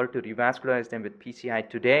 if you were to revascularize them with PCI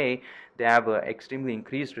today, they have an extremely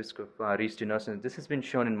increased risk of restenosis. This has been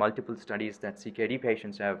shown in multiple studies that CKD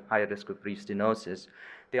patients have higher risk of restenosis.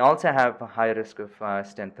 They also have a higher risk of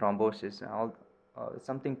stent thrombosis.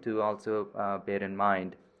 Something to also bear in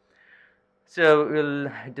mind. So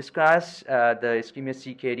we'll discuss the ischemia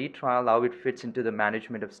CKD trial, how it fits into the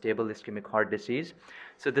management of stable ischemic heart disease.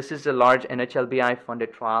 So this is a large NHLBI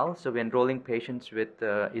funded trial. So we're enrolling patients with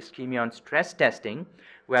ischemia on stress testing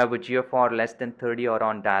who have a GFR less than 30 or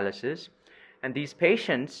on dialysis. And these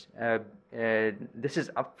patients, this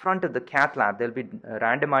is upfront of the cath lab. They'll be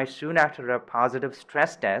randomized soon after a positive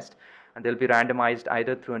stress test, and they'll be randomized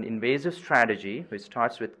either through an invasive strategy, which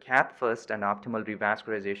starts with cath first and optimal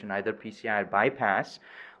revascularization, either PCI or bypass,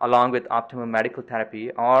 along with optimal medical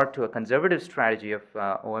therapy, or to a conservative strategy of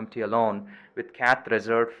OMT alone, with cath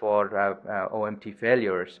reserved for OMT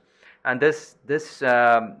failures. And this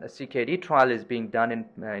CKD trial is being done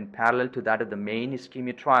in parallel to that of the main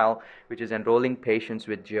ischemia trial, which is enrolling patients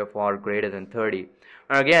with GFR greater than 30.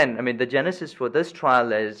 Again, I mean, the genesis for this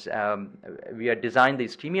trial is we had designed the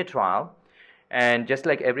ischemia trial, and just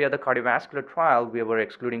like every other cardiovascular trial, we were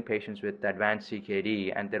excluding patients with advanced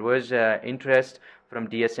CKD, and there was interest from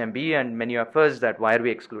DSMB and many of us that why are we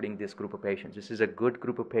excluding this group of patients? This is a good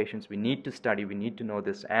group of patients we need to study, we need to know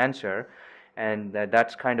this answer, and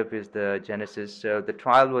that's kind of is the genesis. So the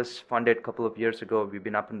trial was funded a couple of years ago. We've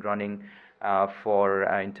been up and running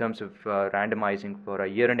in terms of randomizing for a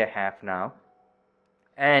year and a half now.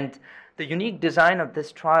 And the unique design of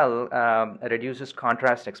this trial reduces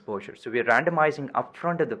contrast exposure. So we're randomizing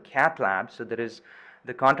upfront of the cath lab, so there is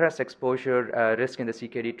the contrast exposure risk in the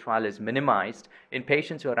CKD trial is minimized. In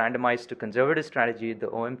patients who are randomized to conservative strategy, the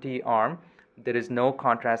OMT arm, there is no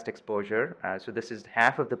contrast exposure, so this is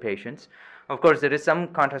half of the patients. Of course, there is some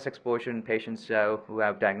contrast exposure in patients who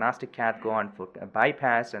have diagnostic cath go on for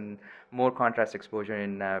bypass, and more contrast exposure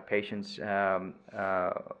in patients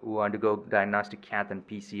who undergo diagnostic cath and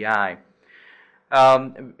PCI.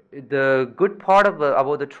 The good part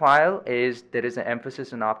about the trial is there is an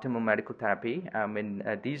emphasis on optimal medical therapy.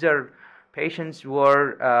 These are patients who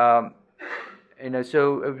are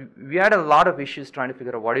so we had a lot of issues trying to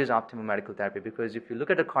figure out what is optimal medical therapy, because if you look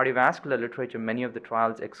at the cardiovascular literature, many of the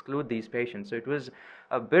trials exclude these patients. So it was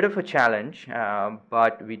a bit of a challenge,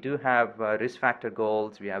 but we do have risk factor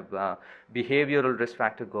goals, we have behavioral risk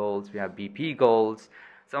factor goals, we have BP goals.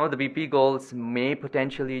 Some of the BP goals may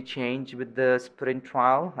potentially change with the SPRINT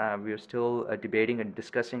trial. We are still debating and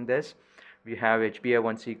discussing this. We have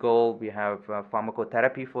HbA1c goal, we have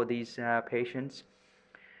pharmacotherapy for these patients.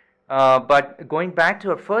 But going back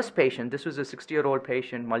to our first patient, this was a 60-year-old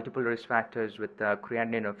patient, multiple risk factors with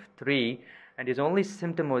creatinine of 3, and his only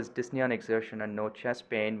symptom was dyspnea on exertion and no chest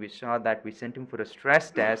pain. We saw that we sent him for a stress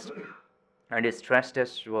test, and his stress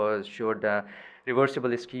test showed reversible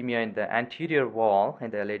ischemia in the anterior wall in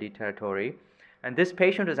the LAD territory. And this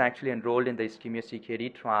patient was actually enrolled in the ischemia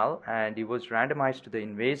CKD trial, and he was randomized to the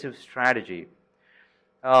invasive strategy.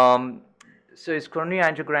 So his coronary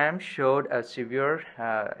angiogram showed a severe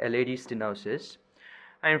LAD stenosis.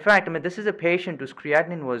 And in fact, this is a patient whose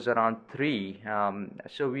creatinine was around 3.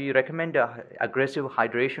 So we recommend an aggressive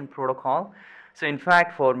hydration protocol. So in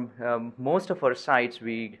fact, for most of our sites,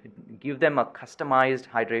 we give them a customized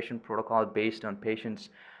hydration protocol based on patients'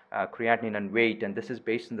 creatinine and weight, and this is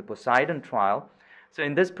based on the Poseidon trial. So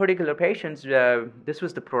in this particular patient, this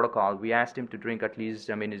was the protocol. We asked him to drink at least,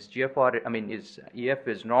 his GFR, his EF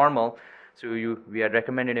is normal, So we had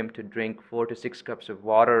recommended him to drink 4 to 6 cups of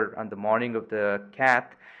water on the morning of the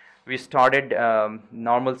cath. We started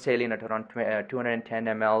normal saline at around 210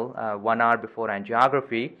 ml 1 hour before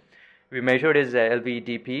angiography. We measured his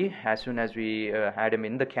LV-EDP. As soon as we had him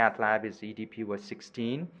in the cath lab, his EDP was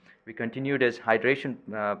 16. We continued his hydration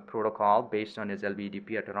protocol based on his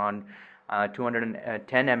LV-EDP at around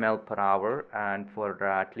 210 ml per hour and for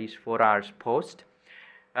at least 4 hours post.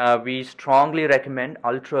 We strongly recommend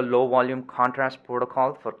ultra low volume contrast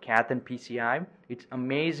protocol for cath and PCI. It's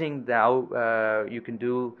amazing how you can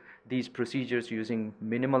do these procedures using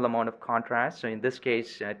minimal amount of contrast. So in this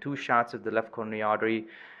case, 2 shots of the left coronary artery,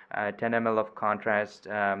 10 ml of contrast,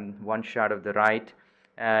 1 shot of the right.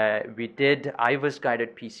 We did IVUS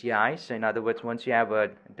guided PCI. So in other words, once you have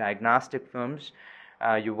a diagnostic films,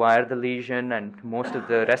 you wire the lesion, and most of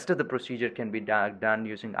the rest of the procedure can be done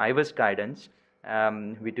using IVUS guidance.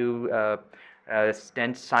 We do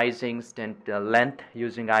stent sizing, stent length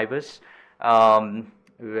using IVUS,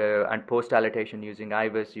 and post-dilatation using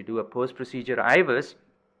IVUS. You do a post-procedure IVUS.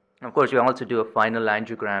 Of course, you also do a final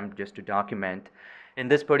angiogram just to document. In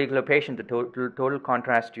this particular patient, the total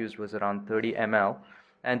contrast used was around 30 ml.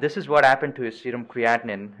 And this is what happened to his serum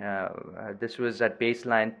creatinine. This was at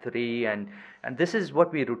baseline 3, and this is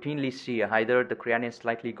what we routinely see. Either the creatinine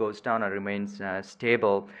slightly goes down or remains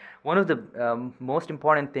stable. One of the most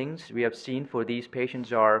important things we have seen for these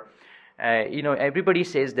patients are, everybody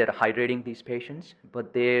says they're hydrating these patients,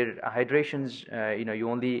 but their hydrations,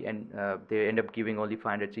 they end up giving only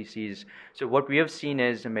 500 cc's. So what we have seen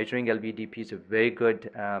is measuring LV-EDP is a very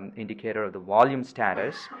good indicator of the volume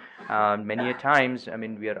status. Many a times,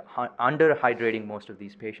 we are under hydrating most of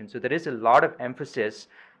these patients. So there is a lot of emphasis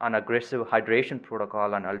on aggressive hydration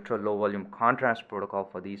protocol and ultra low volume contrast protocol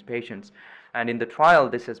for these patients. And in the trial,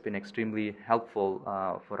 this has been extremely helpful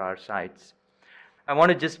for our sites. I want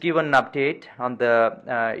to just give an update on the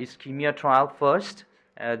ischemia trial first.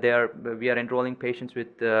 We are enrolling patients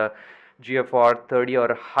with GFR 30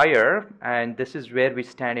 or higher, and this is where we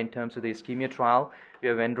stand in terms of the ischemia trial. We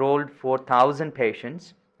have enrolled 4,000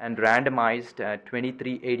 patients and randomized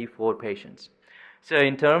 2,384 patients. So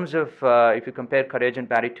in terms of, if you compare COURAGE and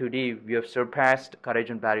BARRY 2D, we have surpassed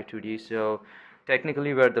COURAGE and BARRY 2D. So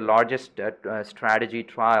technically, we're the largest strategy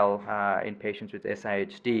trial in patients with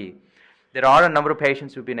SIHD. There are a number of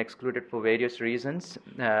patients who've been excluded for various reasons.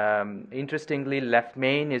 Interestingly, left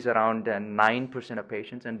main is around 9% of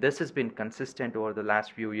patients, and this has been consistent over the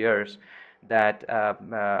last few years, that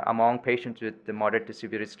among patients with the moderate to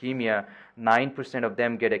severe ischemia, 9% of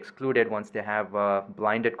them get excluded once they have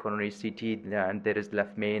blinded coronary CT and there is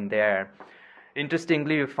left main there.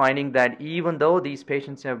 Interestingly, we're finding that even though these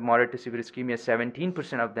patients have moderate to severe ischemia,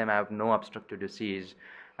 17% of them have no obstructive disease.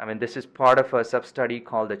 This is part of a sub-study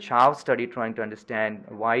called the CHOW study, trying to understand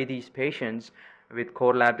why these patients with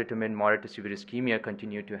core lab determined moderate to severe ischemia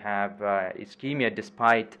continue to have ischemia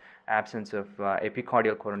despite absence of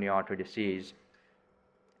epicardial coronary artery disease.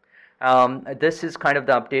 This is kind of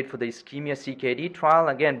the update for the ischemia CKD trial.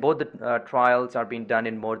 Again, both the trials are being done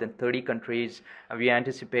in more than 30 countries. We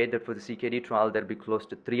anticipate that for the CKD trial, there will be close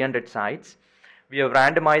to 300 sites. We have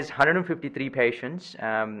randomized 153 patients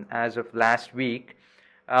as of last week.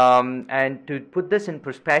 And to put this in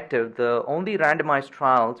perspective, the only randomized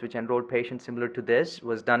trials which enrolled patients similar to this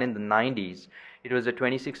was done in the 90s. It was a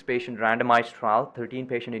 26-patient randomized trial, 13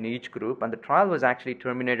 patients in each group, and the trial was actually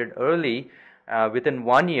terminated early within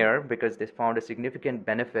 1 year because they found a significant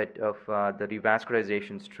benefit of the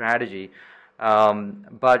revascularization strategy.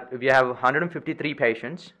 But we have 153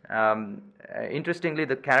 patients. Interestingly,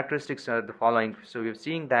 the characteristics are the following. So we're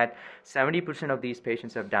seeing that 70% of these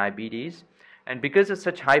patients have diabetes. And because of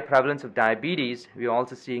such high prevalence of diabetes, we're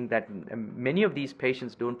also seeing that many of these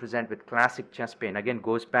patients don't present with classic chest pain. Again,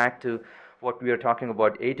 goes back to what we are talking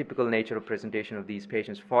about, atypical nature of presentation of these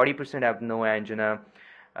patients. 40% have no angina.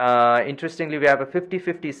 Interestingly, we have a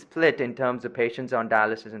 50-50 split in terms of patients on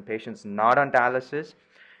dialysis and patients not on dialysis.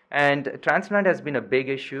 And transplant has been a big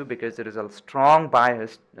issue because there is a strong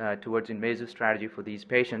bias towards invasive strategy for these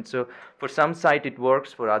patients. So for some site it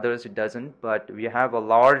works, for others it doesn't, but we have a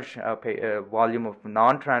large volume of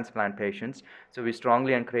non-transplant patients. So we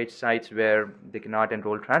strongly encourage sites where they cannot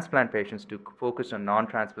enroll transplant patients to focus on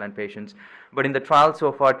non-transplant patients. But in the trial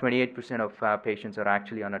so far, 28% of patients are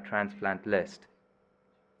actually on a transplant list.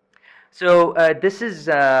 So this is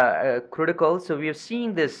critical. So we have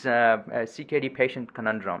seen this CKD patient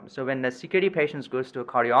conundrum. So when a CKD patient goes to a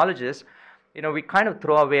cardiologist, we kind of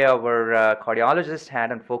throw away our cardiologist's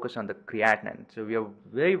hat and focus on the creatinine. So we are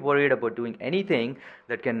very worried about doing anything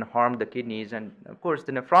that can harm the kidneys. And of course,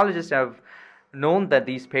 the nephrologists have known that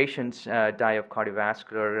these patients die of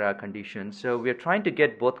cardiovascular conditions. So we are trying to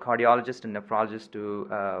get both cardiologists and nephrologists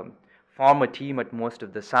to form a team at most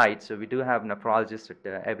of the sites. So we do have nephrologists at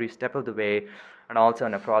every step of the way, and also a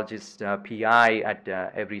nephrologist PI at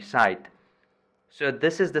every site. So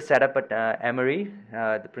this is the setup at Emory.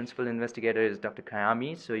 The principal investigator is Dr.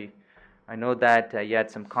 Kayami. So I know that you had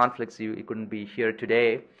some conflicts. You couldn't be here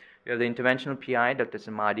today. We have the interventional PI, Dr.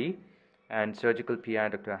 Samadi, and surgical PI,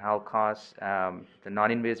 Dr. Halkos, the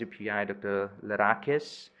non-invasive PI, Dr.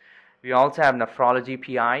 Larakis. We also have nephrology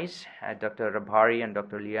PIs, Dr. Rabari and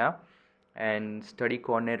Dr. Leah, and study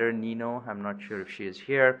coordinator Nino. I'm not sure if she is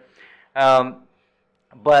here.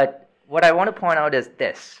 But what I want to point out is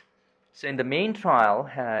this. So in the main trial,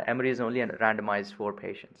 Emory is only randomized 4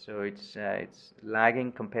 patients. So it's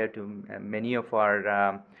lagging compared to many of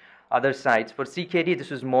our other sites. For CKD, this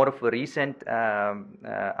was more of a recent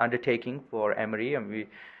undertaking for Emory, and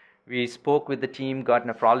we spoke with the team, got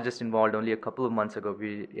nephrologists involved only a couple of months ago.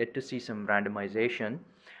 We yet to see some randomization.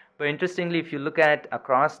 But interestingly, if you look at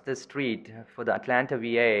across the street for the Atlanta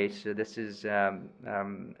VA, so this is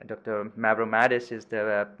Dr. Mavromatis is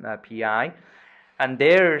the PI. And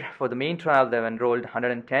there, for the main trial, they've enrolled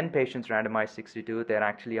 110 patients, randomized 62. They're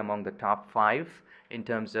actually among the top 5 in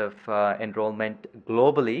terms of enrollment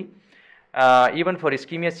globally. Even for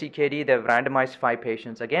ischemia CKD, they've randomized 5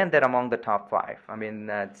 patients. Again, they're among the top 5. I mean,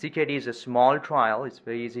 CKD is a small trial. It's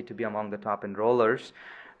very easy to be among the top enrollers.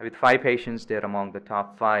 With 5 patients, they're among the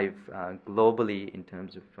top 5 globally in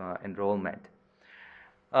terms of enrollment.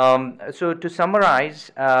 So to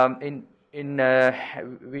summarize,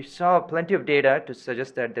 we saw plenty of data to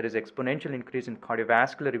suggest that there is exponential increase in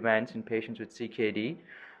cardiovascular events in patients with CKD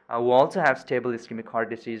who also have stable ischemic heart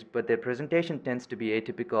disease, but their presentation tends to be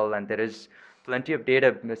atypical, and there is plenty of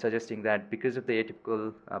data suggesting that because of the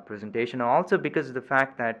atypical presentation, and also because of the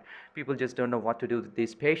fact that people just don't know what to do with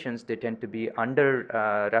these patients, they tend to be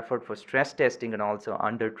referred for stress testing and also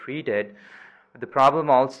under-treated. The problem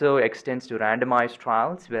also extends to randomized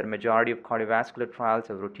trials, where majority of cardiovascular trials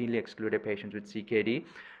have routinely excluded patients with CKD.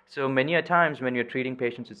 So many a times when you're treating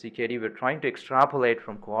patients with CKD, we're trying to extrapolate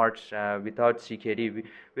from cohorts without CKD.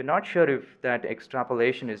 We're not sure if that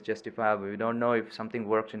extrapolation is justifiable. We don't know if something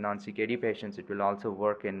works in non-CKD patients, it will also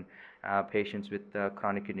work in patients with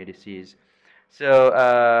chronic kidney disease. So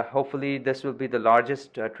hopefully this will be the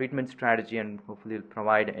largest treatment strategy, and hopefully will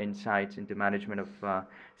provide insights into management of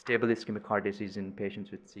stable ischemic heart disease in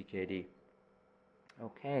patients with CKD.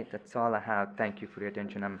 Okay, that's all I have. Thank you for your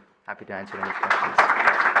attention. I'm happy to answer any questions.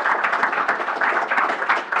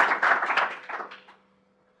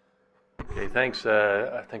 Okay, thanks.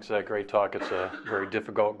 Thanks for that great talk. It's a very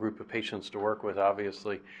difficult group of patients to work with,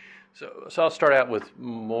 obviously. So I'll start out with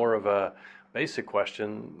more of a basic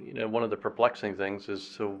question. You know, one of the perplexing things is,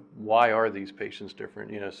 so why are these patients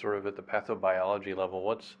different? You know, sort of at the pathobiology level,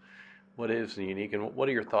 what is unique, and what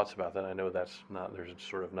are your thoughts about that? I know there's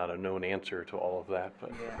sort of not a known answer to all of that,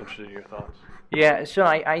 but interested in your thoughts. Yeah, so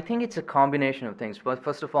I think it's a combination of things. But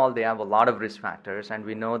first of all, they have a lot of risk factors, and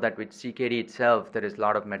we know that with CKD itself, there is a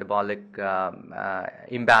lot of metabolic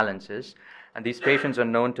imbalances, and these patients are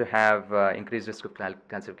known to have increased risk of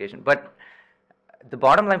calcification. But the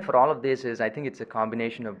bottom line for all of this is, I think it's a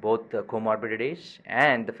combination of both the comorbidities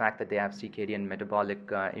and the fact that they have CKD and metabolic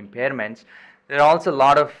impairments. There are also a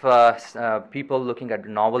lot of people looking at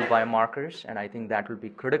novel biomarkers, and I think that will be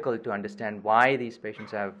critical to understand why these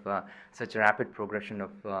patients have such a rapid progression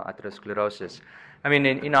of atherosclerosis. I mean,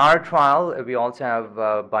 in our trial, we also have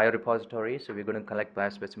biorepositories, so we're going to collect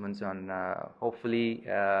biospecimens on hopefully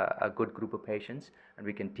a good group of patients, and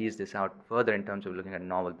we can tease this out further in terms of looking at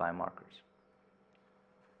novel biomarkers.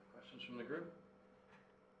 Questions from the group?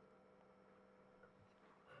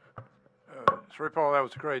 Sripal, that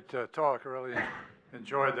was a great talk. I really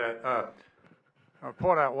enjoyed that. I'll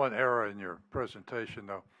point out one error in your presentation,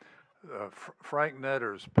 though. Frank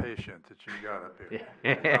Netter's patient that you got up here,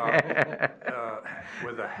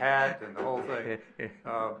 with the hat and the whole thing.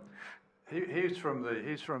 He's from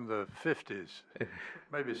the 50s,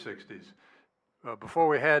 maybe 60s, before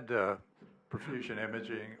we had perfusion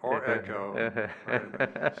imaging or echo.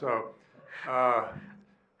 Right? So.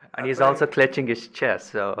 And he's also clutching his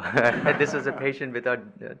chest, so this is a patient without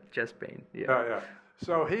chest pain. Yeah.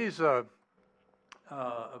 So he's a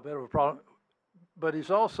bit of a problem, but he's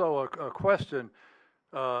also a question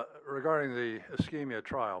regarding the ischemia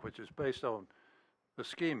trial, which is based on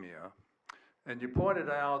ischemia. And you pointed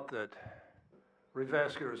out that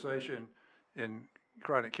revascularization in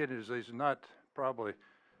chronic kidney disease is not probably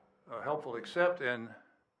helpful except in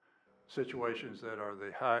situations that are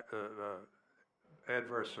the high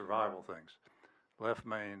adverse survival things, left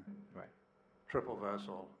main, right, triple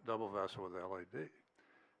vessel, double vessel with LAD.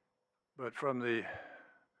 But from the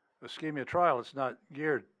ischemia trial, it's not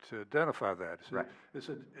geared to identify that. Right.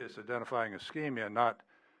 It's identifying ischemia, not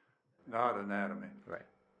anatomy.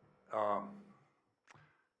 Right.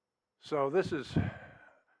 So this is,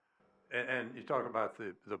 and you talk about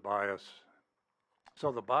the bias.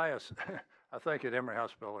 So the bias, I think at Emory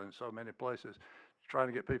Hospital and so many places, trying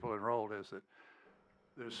to get people enrolled is that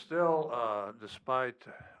there's still, despite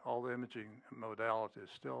all the imaging modalities,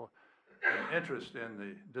 still an interest in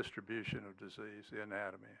the distribution of disease, the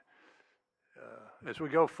anatomy. As we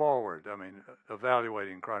go forward, I mean,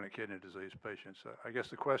 evaluating chronic kidney disease patients, I guess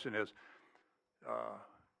the question is,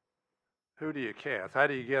 who do you cath? How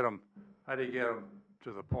do you get them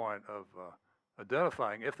to the point of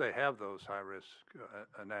identifying if they have those high-risk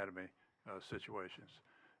anatomy situations,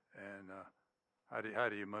 and how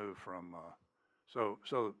do you move from so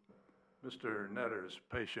Mr. Netter's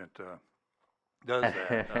patient does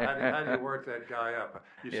that. How do you work that guy up?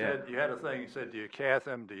 You said you had a thing. You said, do you cath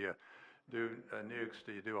him? Do you do nukes?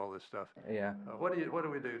 Do you do all this stuff? Yeah. What do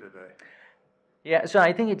we do today? Yeah, so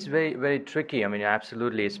I think it's very, very tricky. I mean,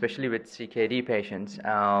 absolutely, especially with CKD patients.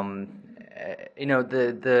 You know,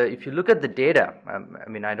 if you look at the data, I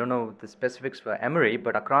mean, I don't know the specifics for Emory,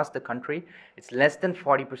 but across the country, it's less than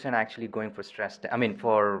 40% actually going for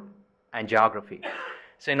for angiography.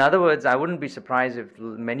 So in other words, I wouldn't be surprised if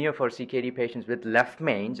many of our CKD patients with left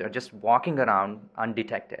mains are just walking around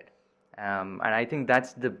undetected. And I think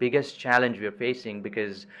that's the biggest challenge we're facing,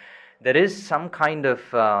 because there is some kind of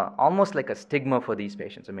almost like a stigma for these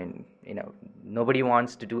patients. I mean, you know, nobody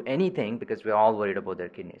wants to do anything because we're all worried about their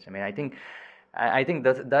kidneys. I mean, I think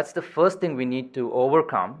that's the first thing we need to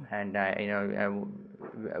overcome. And you know,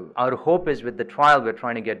 our hope is with the trial, we're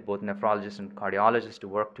trying to get both nephrologists and cardiologists to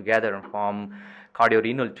work together and form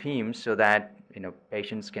cardiorenal teams so that, you know,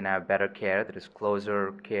 patients can have better care, that is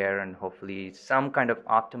closer care, and hopefully some kind of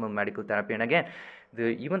optimal medical therapy. And again,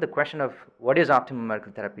 even the question of what is optimal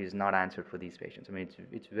medical therapy is not answered for these patients. I mean,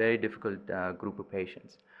 it's a very difficult group of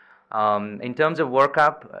patients. In terms of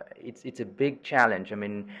workup, it's a big challenge. I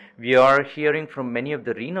mean, we are hearing from many of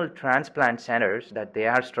the renal transplant centers that they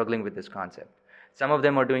are struggling with this concept. Some of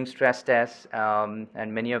them are doing stress tests,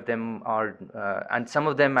 and many of them are, and some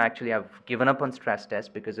of them actually have given up on stress tests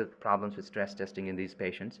because of problems with stress testing in these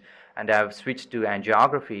patients, and have switched to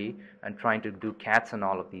angiography and trying to do caths on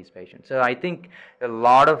all of these patients. So I think a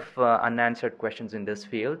lot of unanswered questions in this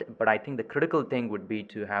field, but I think the critical thing would be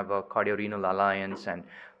to have a cardiorenal alliance, and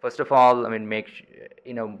first of all, I mean,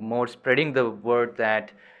 more spreading the word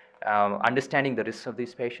that understanding the risks of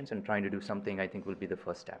these patients and trying to do something, I think, will be the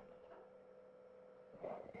first step.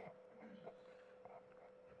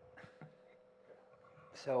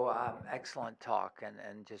 So excellent talk,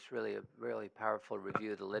 and just really a really powerful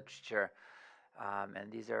review of the literature.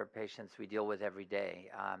 And these are patients we deal with every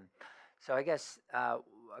day. So I guess a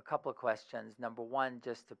couple of questions. Number one,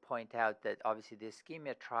 just to point out that obviously the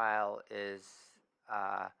ischemia trial is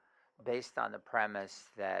based on the premise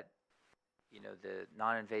that, you know, the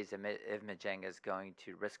non-invasive imaging is going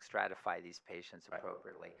to risk stratify these patients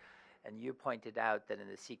appropriately. Right. And you pointed out that in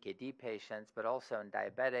the CKD patients, but also in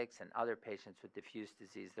diabetics and other patients with diffuse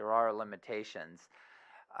disease, there are limitations.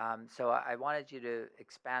 So I wanted you to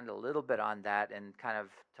expand a little bit on that, and kind of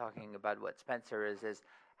talking about what Spencer is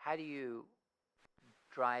how do you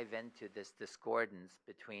drive into this discordance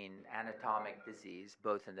between anatomic disease,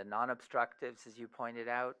 both in the non-obstructives, as you pointed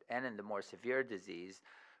out, and in the more severe disease,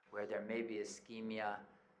 where there may be ischemia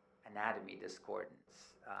anatomy discordance,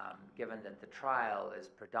 given that the trial is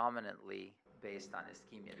predominantly based on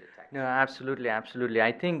ischemia detection? No, absolutely, absolutely.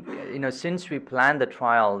 I think, you know, since we planned the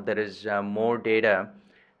trial, there is more data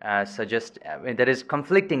there is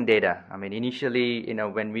conflicting data. I mean, initially, you know,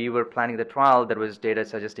 when we were planning the trial, there was data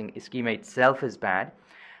suggesting ischemia itself is bad.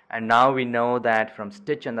 And now we know that from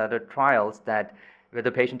STITCH and other trials that whether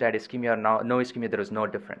the patient had ischemia or no ischemia, there is no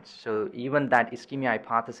difference. So even that ischemia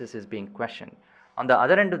hypothesis is being questioned. On the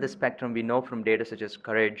other end of the spectrum, we know from data such as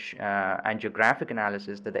COURAGE angiographic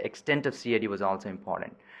analysis that the extent of CAD was also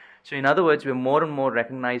important. So in other words, we're more and more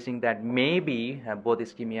recognizing that maybe both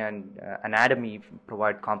ischemia and anatomy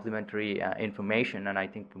provide complementary information, and I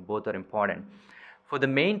think both are important. For the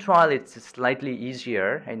main trial, it's slightly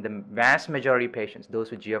easier. In the vast majority of patients,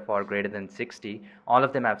 those with GFR greater than 60, all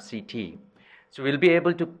of them have CT. So we'll be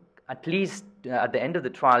able to, at least at the end of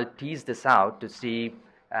the trial, tease this out to see,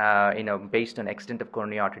 you know, based on extent of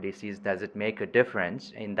coronary artery disease, does it make a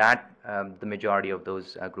difference in that the majority of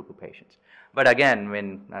those group of patients? But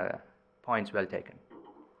again, points well taken.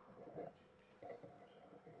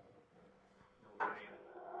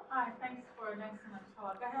 Hi, thanks for an excellent talk.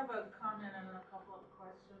 talk. I have a comment and a couple of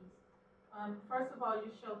questions. First of all, you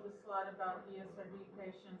showed the slide about ESRD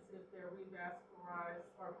patients if they're revascularized,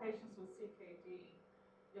 or patients with CKD,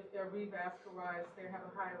 if they're revascularized, they have a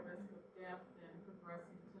higher risk of death than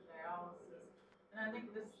progressing to dialysis. And I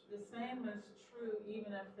think the same is true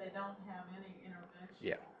even if they don't have any intervention.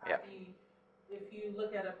 Yeah. I.e., if you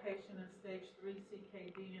look at a patient in stage 3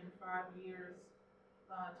 CKD in 5 years,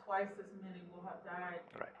 twice as many will have died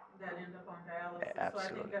that end up on dialysis. So I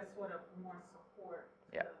think that's sort of more support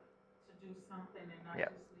to do something and not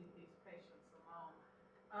just leave these patients alone.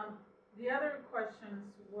 The other questions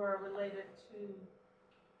were related to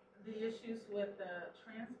the issues with the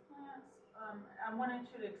transplants. I wanted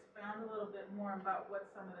you to expound a little bit more about what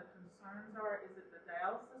some of the concerns are. Is it the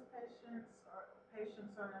dialysis patients or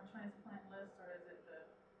patients on the transplant list, or is it the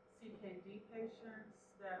CKD patients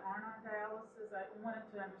that aren't on dialysis? I wanted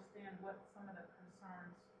to understand what some of the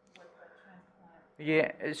concerns with the transplant.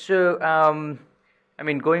 Yeah, so I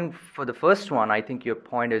mean, going for the first one, I think your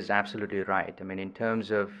point is absolutely right. I mean, in terms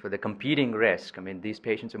of the competing risk, I mean, these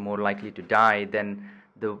patients are more likely to die than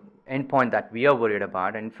the endpoint that we are worried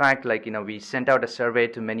about. In fact, like, you know, we sent out a survey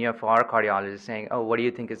to many of our cardiologists saying, oh, what do you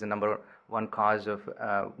think is the number one cause of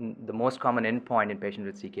the most common endpoint in patients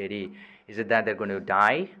with CKD? Is it that they're going to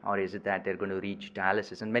die, or is it that they're going to reach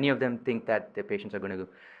dialysis? And many of them think that the patients are going to,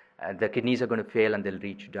 the kidneys are going to fail and they'll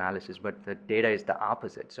reach dialysis, but the data is the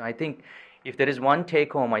opposite. So I think if there is one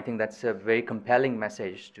take home, I think that's a very compelling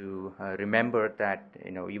message to remember that,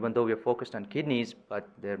 you know, even though we're focused on kidneys, but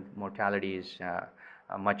their mortality is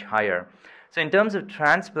much higher. So in terms of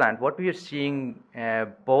transplant, what we are seeing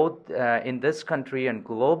both in this country and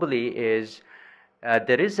globally is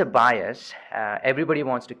there is a bias. Everybody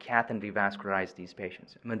wants to cath and revascularize these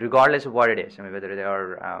patients. I mean, regardless of what it is, I mean, whether they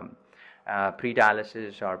are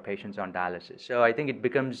pre-dialysis or patients on dialysis. So I think it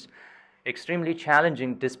becomes extremely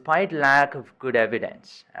challenging despite lack of good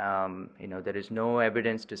evidence. You know, there is no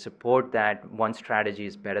evidence to support that one strategy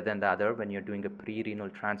is better than the other when you're doing a pre-renal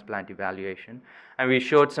transplant evaluation. And we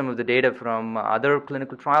showed some of the data from other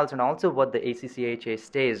clinical trials and also what the ACCHA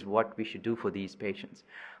states what we should do for these patients.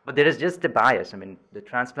 But there is just a bias. I mean, the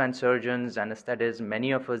transplant surgeons, anesthetists,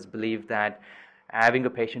 many of us believe that having a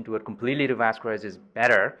patient who are completely revascularized is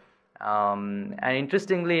better. And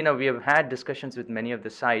interestingly, you know, we have had discussions with many of the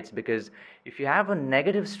sites because if you have a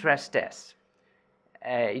negative stress test,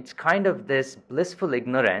 it's kind of this blissful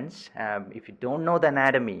ignorance. If you don't know the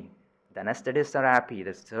anatomy, the anesthetists are happy,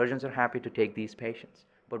 the surgeons are happy to take these patients.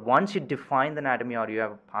 But once you define the anatomy or you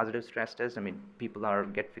have a positive stress test, I mean, people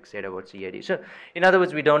get fixated about CAD. So, in other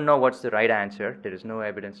words, we don't know what's the right answer. There is no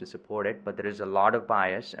evidence to support it, but there is a lot of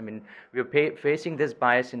bias. I mean, we're facing this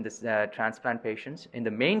bias in this transplant patients. In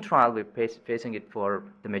the main trial, we're facing it for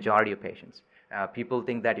the majority of patients. People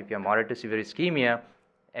think that if you have moderate to severe ischemia,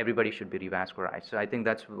 everybody should be revascularized. So I think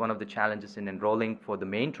that's one of the challenges in enrolling for the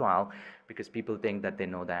main trial because people think that they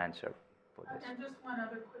know the answer for this. And just one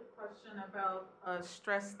other quick question about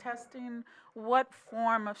stress testing. What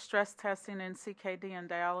form of stress testing in CKD and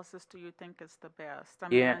dialysis do you think is the best? I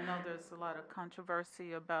mean, I know there's a lot of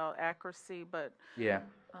controversy about accuracy, but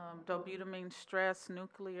dobutamine stress,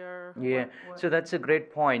 nuclear. What? So that's a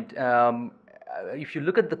great point. If you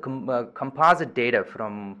look at the composite data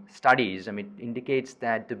from studies, I mean, it indicates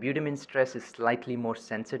that dobutamine stress is slightly more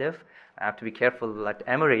sensitive. I have to be careful at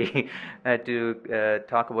Emory to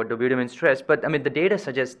talk about dobutamine stress, but I mean, the data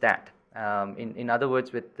suggests that. In other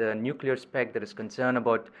words, with the nuclear spec, there is concern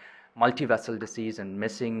about multivessel disease and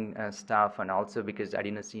missing stuff, and also because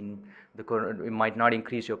adenosine, it might not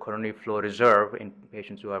increase your coronary flow reserve in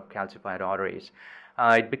patients who have calcified arteries.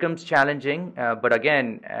 It becomes challenging, but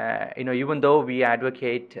again, you know, even though we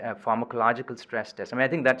advocate pharmacological stress tests, I mean, I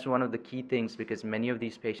think that's one of the key things because many of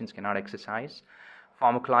these patients cannot exercise.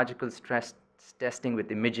 Pharmacological stress testing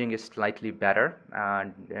with imaging is slightly better.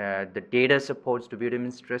 The data supports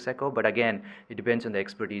dobutamine stress echo, but again, it depends on the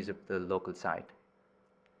expertise of the local site.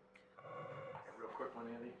 Real quick one,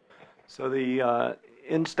 Andy. So the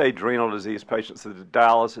end-stage renal disease patients, the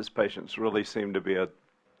dialysis patients, really seem to be a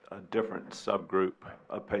different subgroup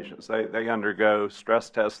of patients. They undergo stress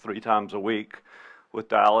tests 3 times a week with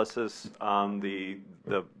dialysis.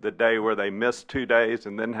 The day where they miss 2 days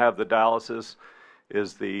and then have the dialysis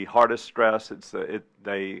is the hardest stress.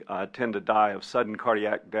 They tend to die of sudden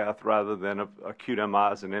cardiac death rather than of acute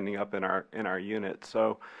MIs and ending up in our unit.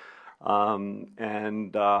 So,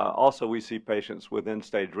 also we see patients with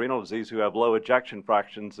end-stage renal disease who have low ejection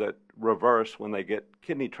fractions that reverse when they get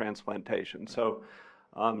kidney transplantation. So,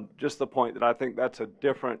 just the point that I think that's a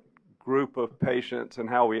different group of patients, and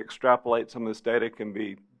how we extrapolate some of this data can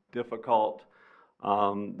be difficult.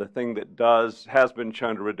 The thing that has been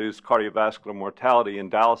shown to reduce cardiovascular mortality in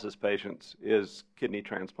dialysis patients is kidney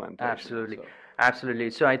transplantation. Absolutely. Absolutely.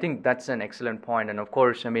 So I think that's an excellent point. And of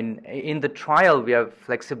course, I mean, in the trial, we have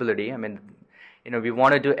flexibility. I mean, we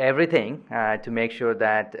want to do everything to make sure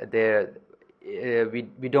that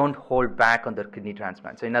we don't hold back on the kidney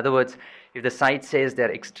transplant. So in other words, if the site says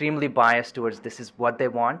they're extremely biased towards this is what they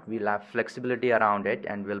want, we'll have flexibility around it,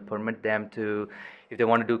 and we'll permit them to, if they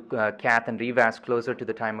want to do cath and revasc closer to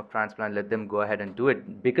the time of transplant, let them go ahead and do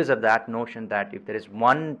it, because of that notion that if there is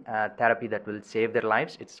one therapy that will save their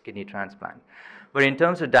lives, it's kidney transplant. But in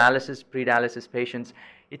terms of dialysis, pre-dialysis patients,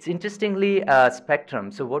 it's interestingly a spectrum.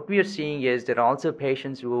 So what we are seeing is there are also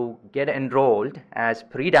patients who get enrolled as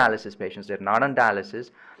pre-dialysis patients. They're not on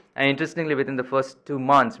dialysis. And interestingly, within the first 2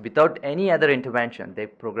 months, without any other intervention, they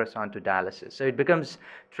progress on to dialysis. So it becomes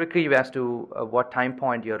tricky as to what time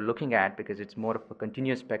point you're looking at, because it's more of a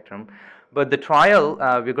continuous spectrum. But the trial,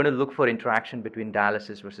 we're going to look for interaction between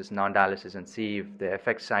dialysis versus non-dialysis and see if the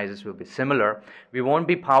effect sizes will be similar. We won't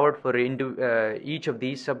be powered for each of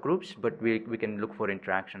these subgroups, but we can look for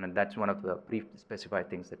interaction, and that's one of the pre-specified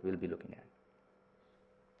things that we'll be looking at.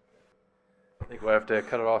 I think we'll have to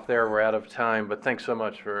cut it off there. We're out of time, but thanks so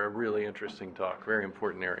much for a really interesting talk. Very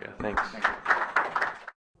important area. Thanks.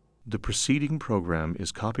 The preceding program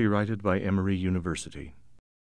is copyrighted by Emory University.